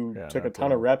 guys who took a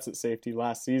ton of reps at safety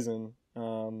last season.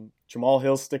 Jamal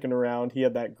Hill's sticking around. He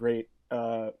had that great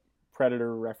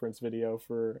Predator reference video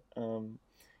for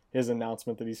his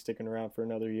announcement that he's sticking around for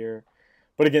another year.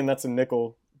 But again, that's a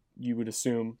nickel, you would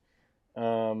assume.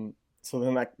 So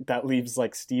then that leaves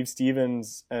like Steve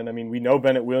Stevens, and we know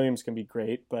Bennett Williams can be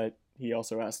great, but he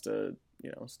also has to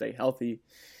stay healthy.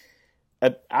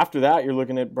 After that, you're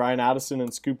looking at Brian Addison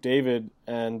and Scoop David,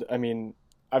 and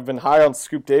I've been high on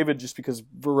Scoop David just because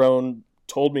Verone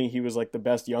told me he was like the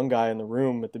best young guy in the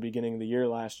room at the beginning of the year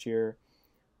last year.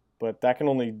 But that can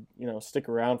only stick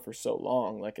around for so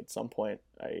long. Like at some point,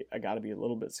 I got to be a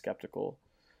little bit skeptical.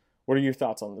 What are your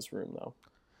thoughts on this room though,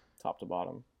 top to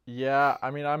bottom? Yeah,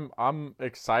 I'm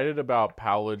excited about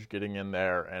Powledge getting in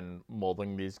there and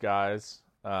molding these guys.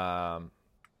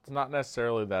 It's not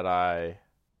necessarily that I'm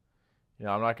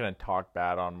not going to talk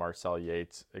bad on Marcel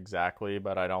Yates exactly,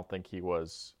 but I don't think he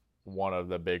was one of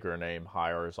the bigger name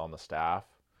hires on the staff.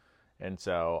 And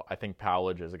so I think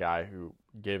Powledge is a guy who,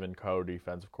 given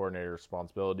co-defensive coordinator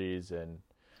responsibilities, and,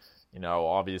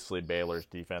 obviously Baylor's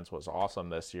defense was awesome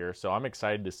this year. So I'm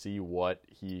excited to see what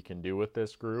he can do with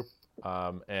this group,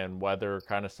 and whether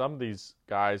kind of some of these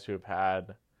guys who have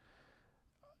had,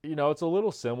 it's a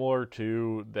little similar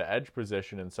to the edge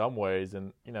position in some ways.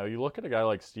 And, you look at a guy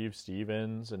like Steve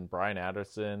Stevens and Brian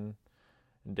Addison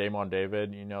and Damon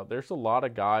David, there's a lot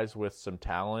of guys with some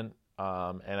talent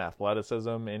and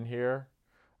athleticism in here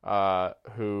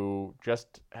who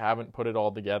just haven't put it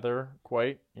all together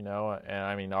quite, and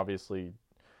I mean, obviously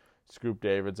Scoop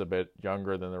David's a bit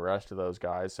younger than the rest of those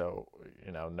guys, so,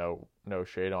 no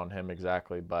shade on him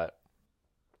exactly, but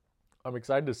I'm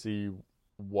excited to see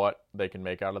what they can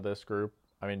make out of this group.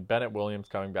 I mean, Bennett Williams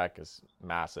coming back is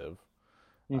massive.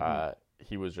 Mm-hmm.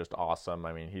 He was just awesome.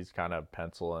 I mean, he's kind of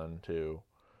penciling to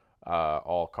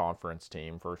all conference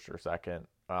team, first or second.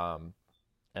 And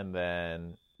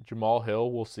then Jamal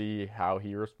Hill, we'll see how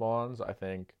he responds. I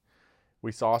think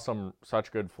we saw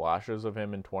such good flashes of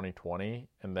him in 2020,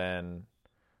 and then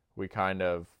we kind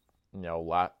of,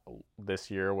 this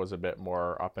year was a bit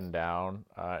more up and down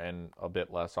and a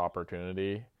bit less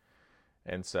opportunity.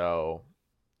 And so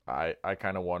I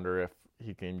kind of wonder if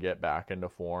he can get back into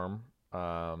form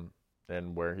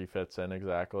and where he fits in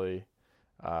exactly.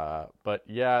 But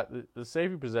yeah, the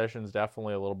safety position is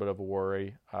definitely a little bit of a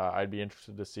worry. I'd be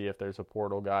interested to see if there's a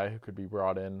portal guy who could be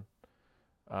brought in,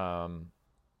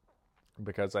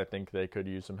 because I think they could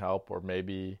use some help, or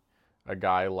maybe a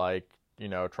guy like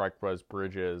Trikweze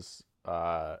Bridges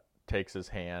takes his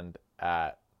hand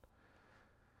at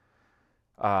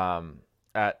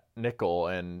nickel,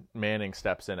 and Manning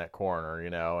steps in at corner,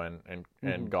 and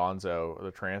Gonzo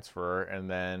the transfer, and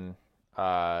then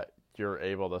you're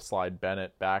able to slide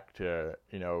Bennett back to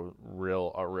a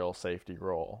real safety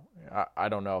role. I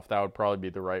don't know if that would probably be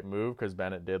the right move, because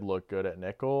Bennett did look good at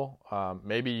nickel.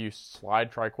 Maybe you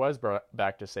slide Trikweze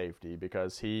back to safety,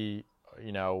 because he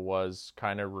was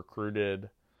kind of recruited.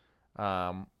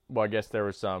 Well, I guess there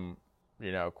was some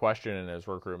question in his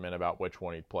recruitment about which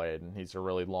one he played, and he's a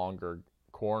really longer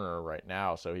corner right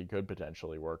now, so he could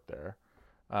potentially work there.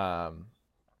 I'm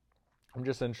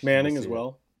just interested. Manning to as see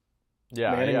well.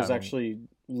 Yeah, Manning was actually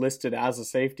listed as a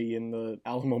safety in the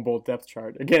Alamo Bowl depth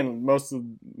chart. Again, most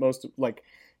like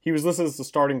he was listed as the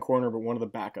starting corner, but one of the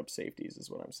backup safeties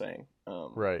is what I'm saying.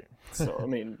 Right. So I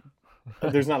mean,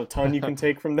 there's not a ton you can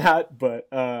take from that, but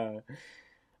I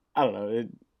don't know.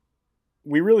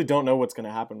 We really don't know what's going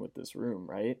to happen with this room,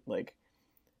 right? Like,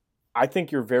 I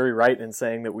think you're very right in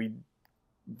saying that we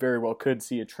very well could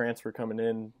see a transfer coming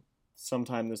in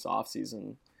sometime this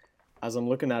offseason. As I'm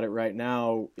looking at it right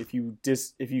now, if you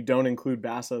don't include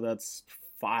Bassa, that's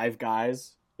 5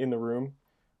 guys in the room,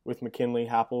 with McKinley,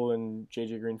 Happel, and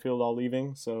JJ Greenfield all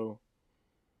leaving. So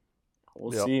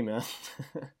we'll see, man.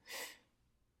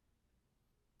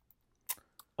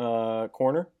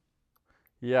 Corner?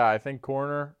 Yeah, I think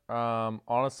corner.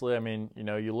 Honestly, I mean,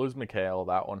 you lose Mikhail,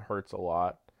 that one hurts a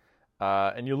lot.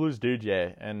 And you lose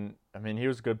DJ, and I mean, he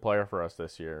was a good player for us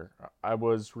this year. I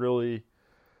was really,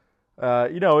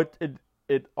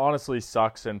 it honestly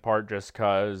sucks in part just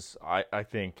because I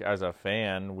think as a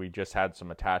fan, we just had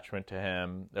some attachment to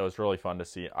him. It was really fun to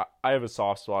see. I have a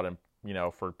soft spot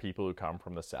for people who come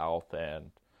from the South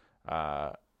and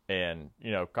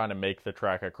kind of make the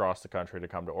trek across the country to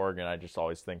come to Oregon. I just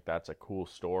always think that's a cool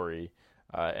story,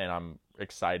 and I'm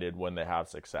excited when they have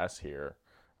success here.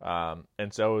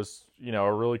 And so it was,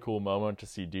 a really cool moment to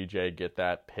see DJ get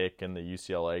that pick in the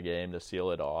UCLA game to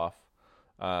seal it off.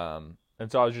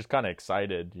 And so I was just kind of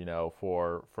excited,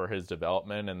 for his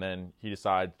development. And then he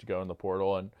decided to go in the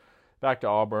portal and back to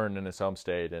Auburn in his home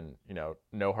state, and,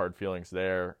 no hard feelings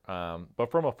there. But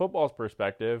from a football's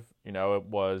perspective, it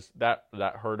was that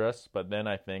hurt us. But then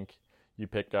I think you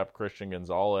picked up Christian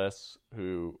Gonzalez,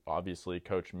 who obviously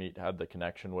Coach Meat had the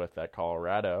connection with at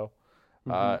Colorado.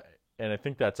 Mm-hmm. And I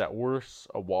think that's at worst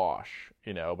a wash,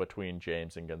 between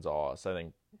James and Gonzalez. I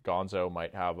think Gonzo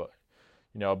might have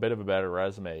a bit of a better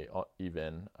resume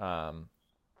even,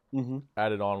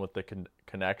 added on with the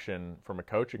connection from a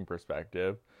coaching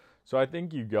perspective. So I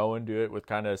think you go into it with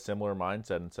kind of a similar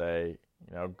mindset and say,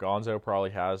 Gonzo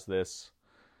probably has this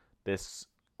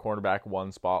cornerback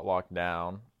one spot locked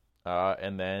down.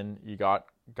 And then you got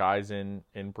guys in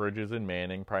Bridges and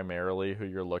Manning primarily who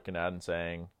you're looking at and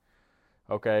saying,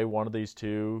 okay, one of these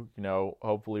two,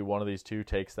 hopefully one of these two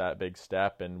takes that big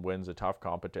step and wins a tough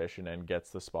competition and gets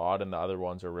the spot, and the other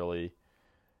ones are really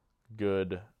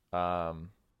good,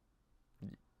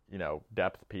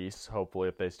 depth piece, hopefully,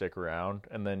 if they stick around.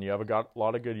 And then you have a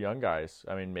lot of good young guys.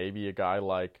 I mean, maybe a guy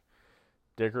like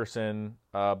Dickerson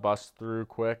busts through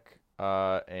quick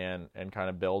and kind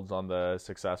of builds on the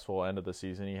successful end of the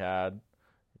season he had.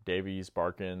 Davies,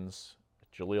 Barkins,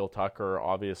 Jaleel Tucker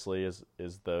obviously is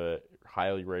the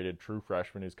highly rated true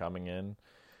freshman who's coming in.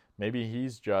 Maybe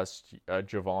he's just a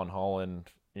Javon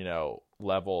Holland,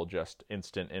 level, just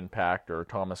instant impact, or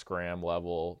Thomas Graham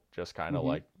level, just kind of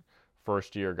like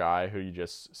first year guy who you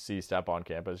just see step on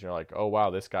campus. And you're like, oh wow,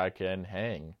 this guy can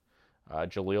hang.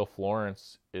 Jaleel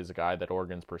Florence is a guy that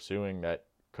Oregon's pursuing that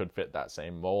could fit that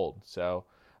same mold. So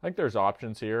I think there's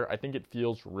options here. I think it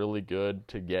feels really good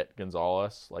to get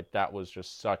Gonzalez. Like that was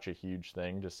just such a huge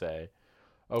thing to say.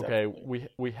 Okay, Definitely.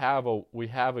 we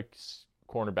have a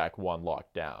cornerback one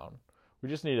locked down. We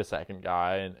just need a second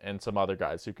guy and some other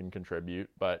guys who can contribute.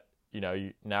 But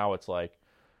now it's like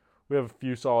we have a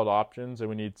few solid options, and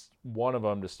we need one of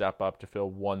them to step up to fill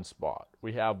one spot.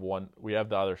 We have one. We have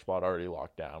the other spot already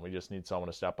locked down. We just need someone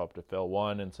to step up to fill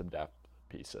one and some depth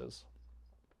pieces.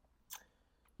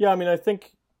 Yeah, I mean, I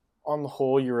think on the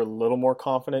whole, you're a little more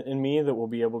confident in me that we'll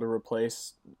be able to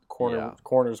replace Yeah.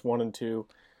 corners 1 and 2.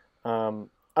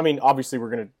 I mean, obviously,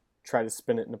 we're going to try to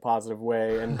spin it in a positive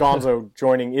way, and Gonzo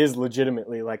joining is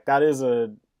legitimately like that is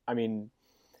a. I mean,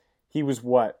 he was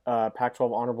what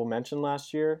Pac-12 honorable mention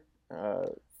last year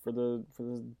for the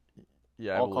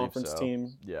Yeah, I all believe conference so.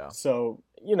 team. Yeah. So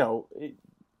it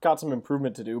got some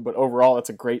improvement to do, but overall, it's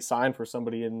a great sign for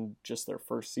somebody in just their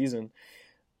first season.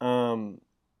 Um,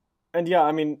 and yeah,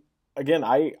 I mean, again,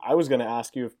 I was going to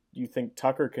ask you if you think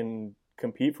Tucker can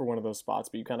compete for one of those spots,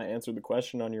 but you kind of answered the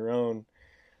question on your own.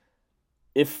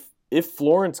 If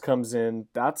Florence comes in,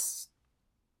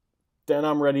 then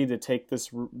I'm ready to take this.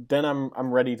 Then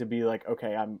I'm ready to be like,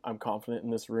 okay, I'm confident in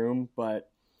this room. But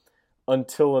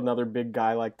until another big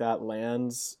guy like that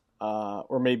lands,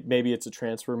 or maybe it's a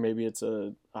transfer, maybe it's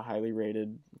a highly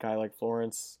rated guy like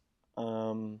Florence. I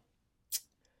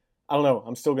don't know.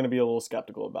 I'm still going to be a little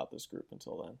skeptical about this group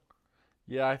until then.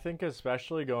 Yeah, I think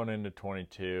especially going into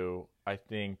 22, I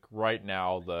think right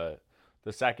now the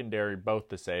secondary, both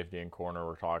the safety and corner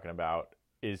we're talking about,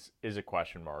 is a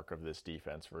question mark of this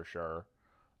defense for sure.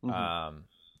 Mm-hmm.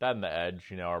 That and the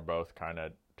edge, are both kind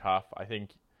of tough. I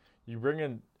think you bring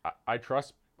in. I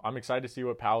trust. I'm excited to see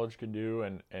what Pallage can do,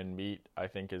 and Meat I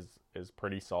think is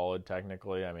pretty solid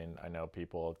technically. I mean, I know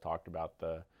people have talked about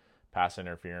the pass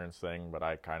interference thing, but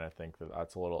I kind of think that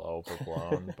that's a little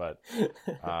overblown. But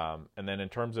and then in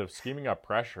terms of scheming up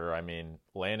pressure, I mean,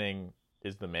 Lanning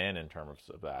is the man in terms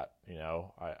of that.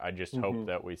 I just hope Mm-hmm.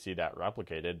 that we see that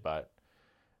replicated, but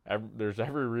there's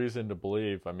every reason to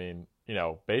believe. I mean,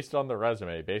 based on the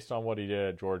resume, based on what he did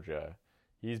at Georgia,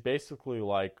 he's basically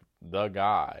like the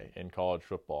guy in college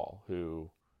football who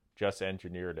just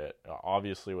engineered it.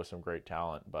 Obviously with some great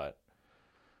talent,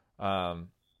 um,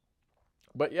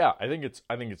 but yeah, I think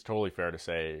it's totally fair to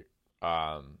say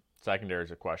secondary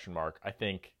is a question mark. I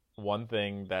think one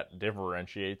thing that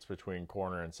differentiates between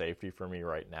corner and safety for me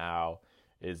right now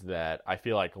is that I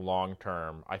feel like long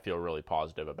term, I feel really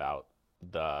positive about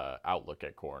the outlook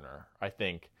at corner. I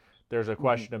think there's a Mm-hmm.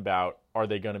 question about are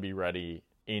they going to be ready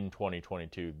in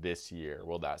 2022 this year?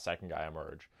 Will that second guy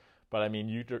emerge? But I mean,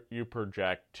 you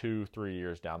project 2-3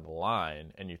 years down the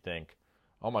line, and you think,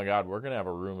 oh my God, we're going to have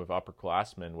a room of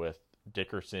upperclassmen with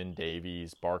Dickerson,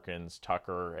 Davies, Barkins,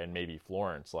 Tucker, and maybe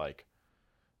Florence. Like,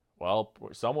 well,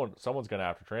 someone's going to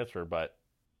have to transfer, but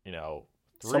you know,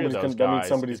 three of those That means guys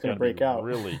somebody's is going going to to be break out.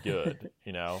 really good.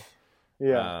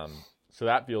 Yeah. Um, so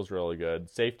that feels really good.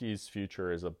 Safety's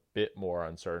future is a bit more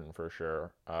uncertain for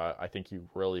sure. I think you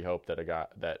really hope that a guy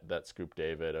that Scoop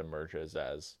David emerges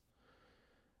as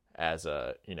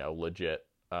a legit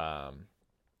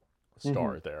Mm-hmm.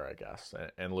 star there, I guess.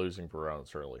 And losing Barone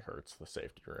certainly hurts the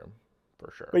safety room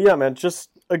for sure. But yeah, man, just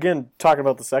again talking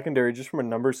about the secondary, just from a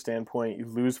numbers standpoint, you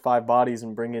lose 5 bodies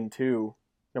and bring in 2.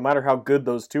 No matter how good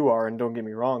those 2 are, and don't get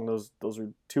me wrong, those are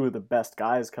 2 of the best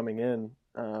guys coming in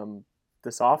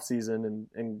this offseason,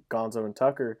 and Gonzo and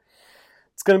Tucker.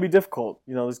 It's going to be difficult.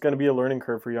 There's going to be a learning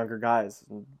curve for younger guys.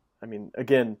 And, I mean,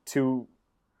 again,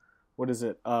 what is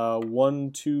it?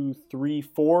 1, 2, 3,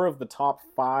 4 of the top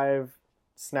 5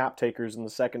 snap takers in the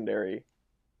secondary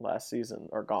last season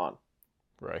are gone.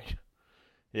 Right.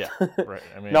 Yeah. Right.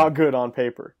 I mean, Not good on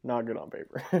paper. Not good on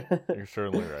paper. you're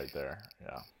certainly right there.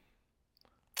 Yeah.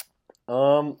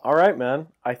 All right, man.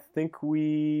 I think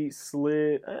we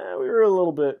slid. We were a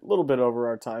little bit over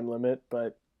our time limit,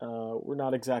 but we're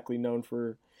not exactly known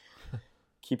for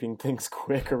keeping things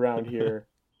quick around here.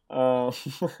 Um,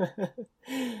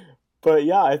 but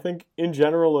yeah, I think in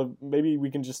general, maybe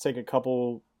we can just take a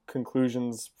couple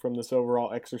conclusions from this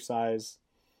overall exercise.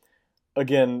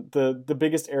 Again, the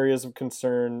biggest areas of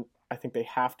concern, I think they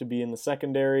have to be in the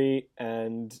secondary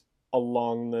and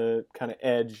along the kind of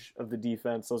edge of the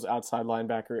defense, those outside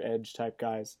linebacker edge type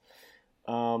guys.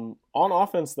 On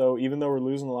offense, though, even though we're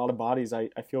losing a lot of bodies, I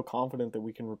feel confident that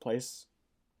we can replace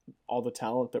all the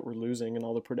talent that we're losing and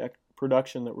all the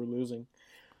production that we're losing.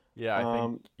 Yeah, I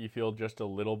think you feel just a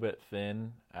little bit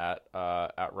thin at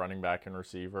running back and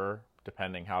receiver,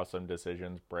 depending how some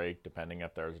decisions break, depending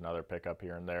if there's another pickup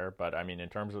here and there. But I mean, in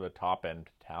terms of the top end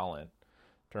talent,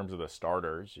 terms of the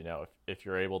starters, if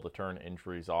you're able to turn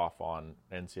injuries off on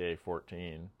NCAA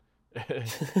 14,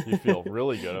 you feel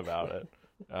really good about it.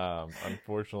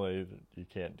 Unfortunately, you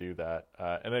can't do that.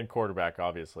 And then quarterback,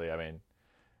 obviously, I mean,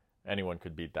 anyone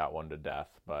could beat that one to death,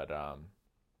 but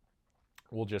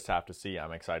we'll just have to see.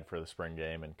 I'm excited for the spring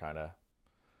game and kind of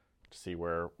see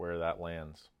where that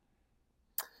lands.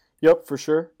 Yep, for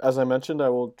sure. As I mentioned, I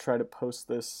will try to post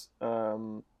this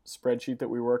spreadsheet that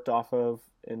we worked off of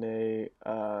in a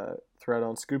thread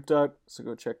on Scoop Duck, so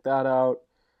go check that out.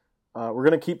 We're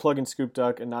going to keep plugging Scoop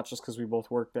Duck, and not just because we both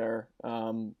work there.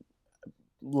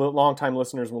 Long-time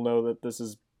listeners will know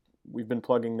that we've been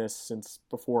plugging this since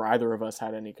before either of us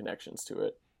had any connections to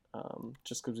it,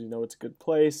 just because we know it's a good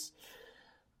place.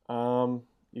 You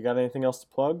got anything else to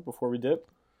plug before we dip?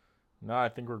 No, I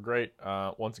think we're great.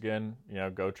 Once again,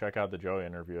 go check out the Joey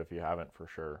interview if you haven't, for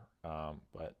sure.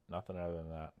 But nothing other than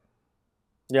that.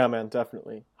 Yeah, man,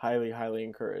 definitely. Highly, highly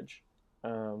encourage.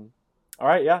 All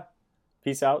right, yeah.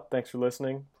 Peace out. Thanks for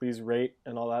listening. Please rate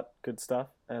and all that good stuff.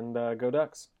 And go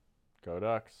Ducks. Go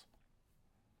Ducks.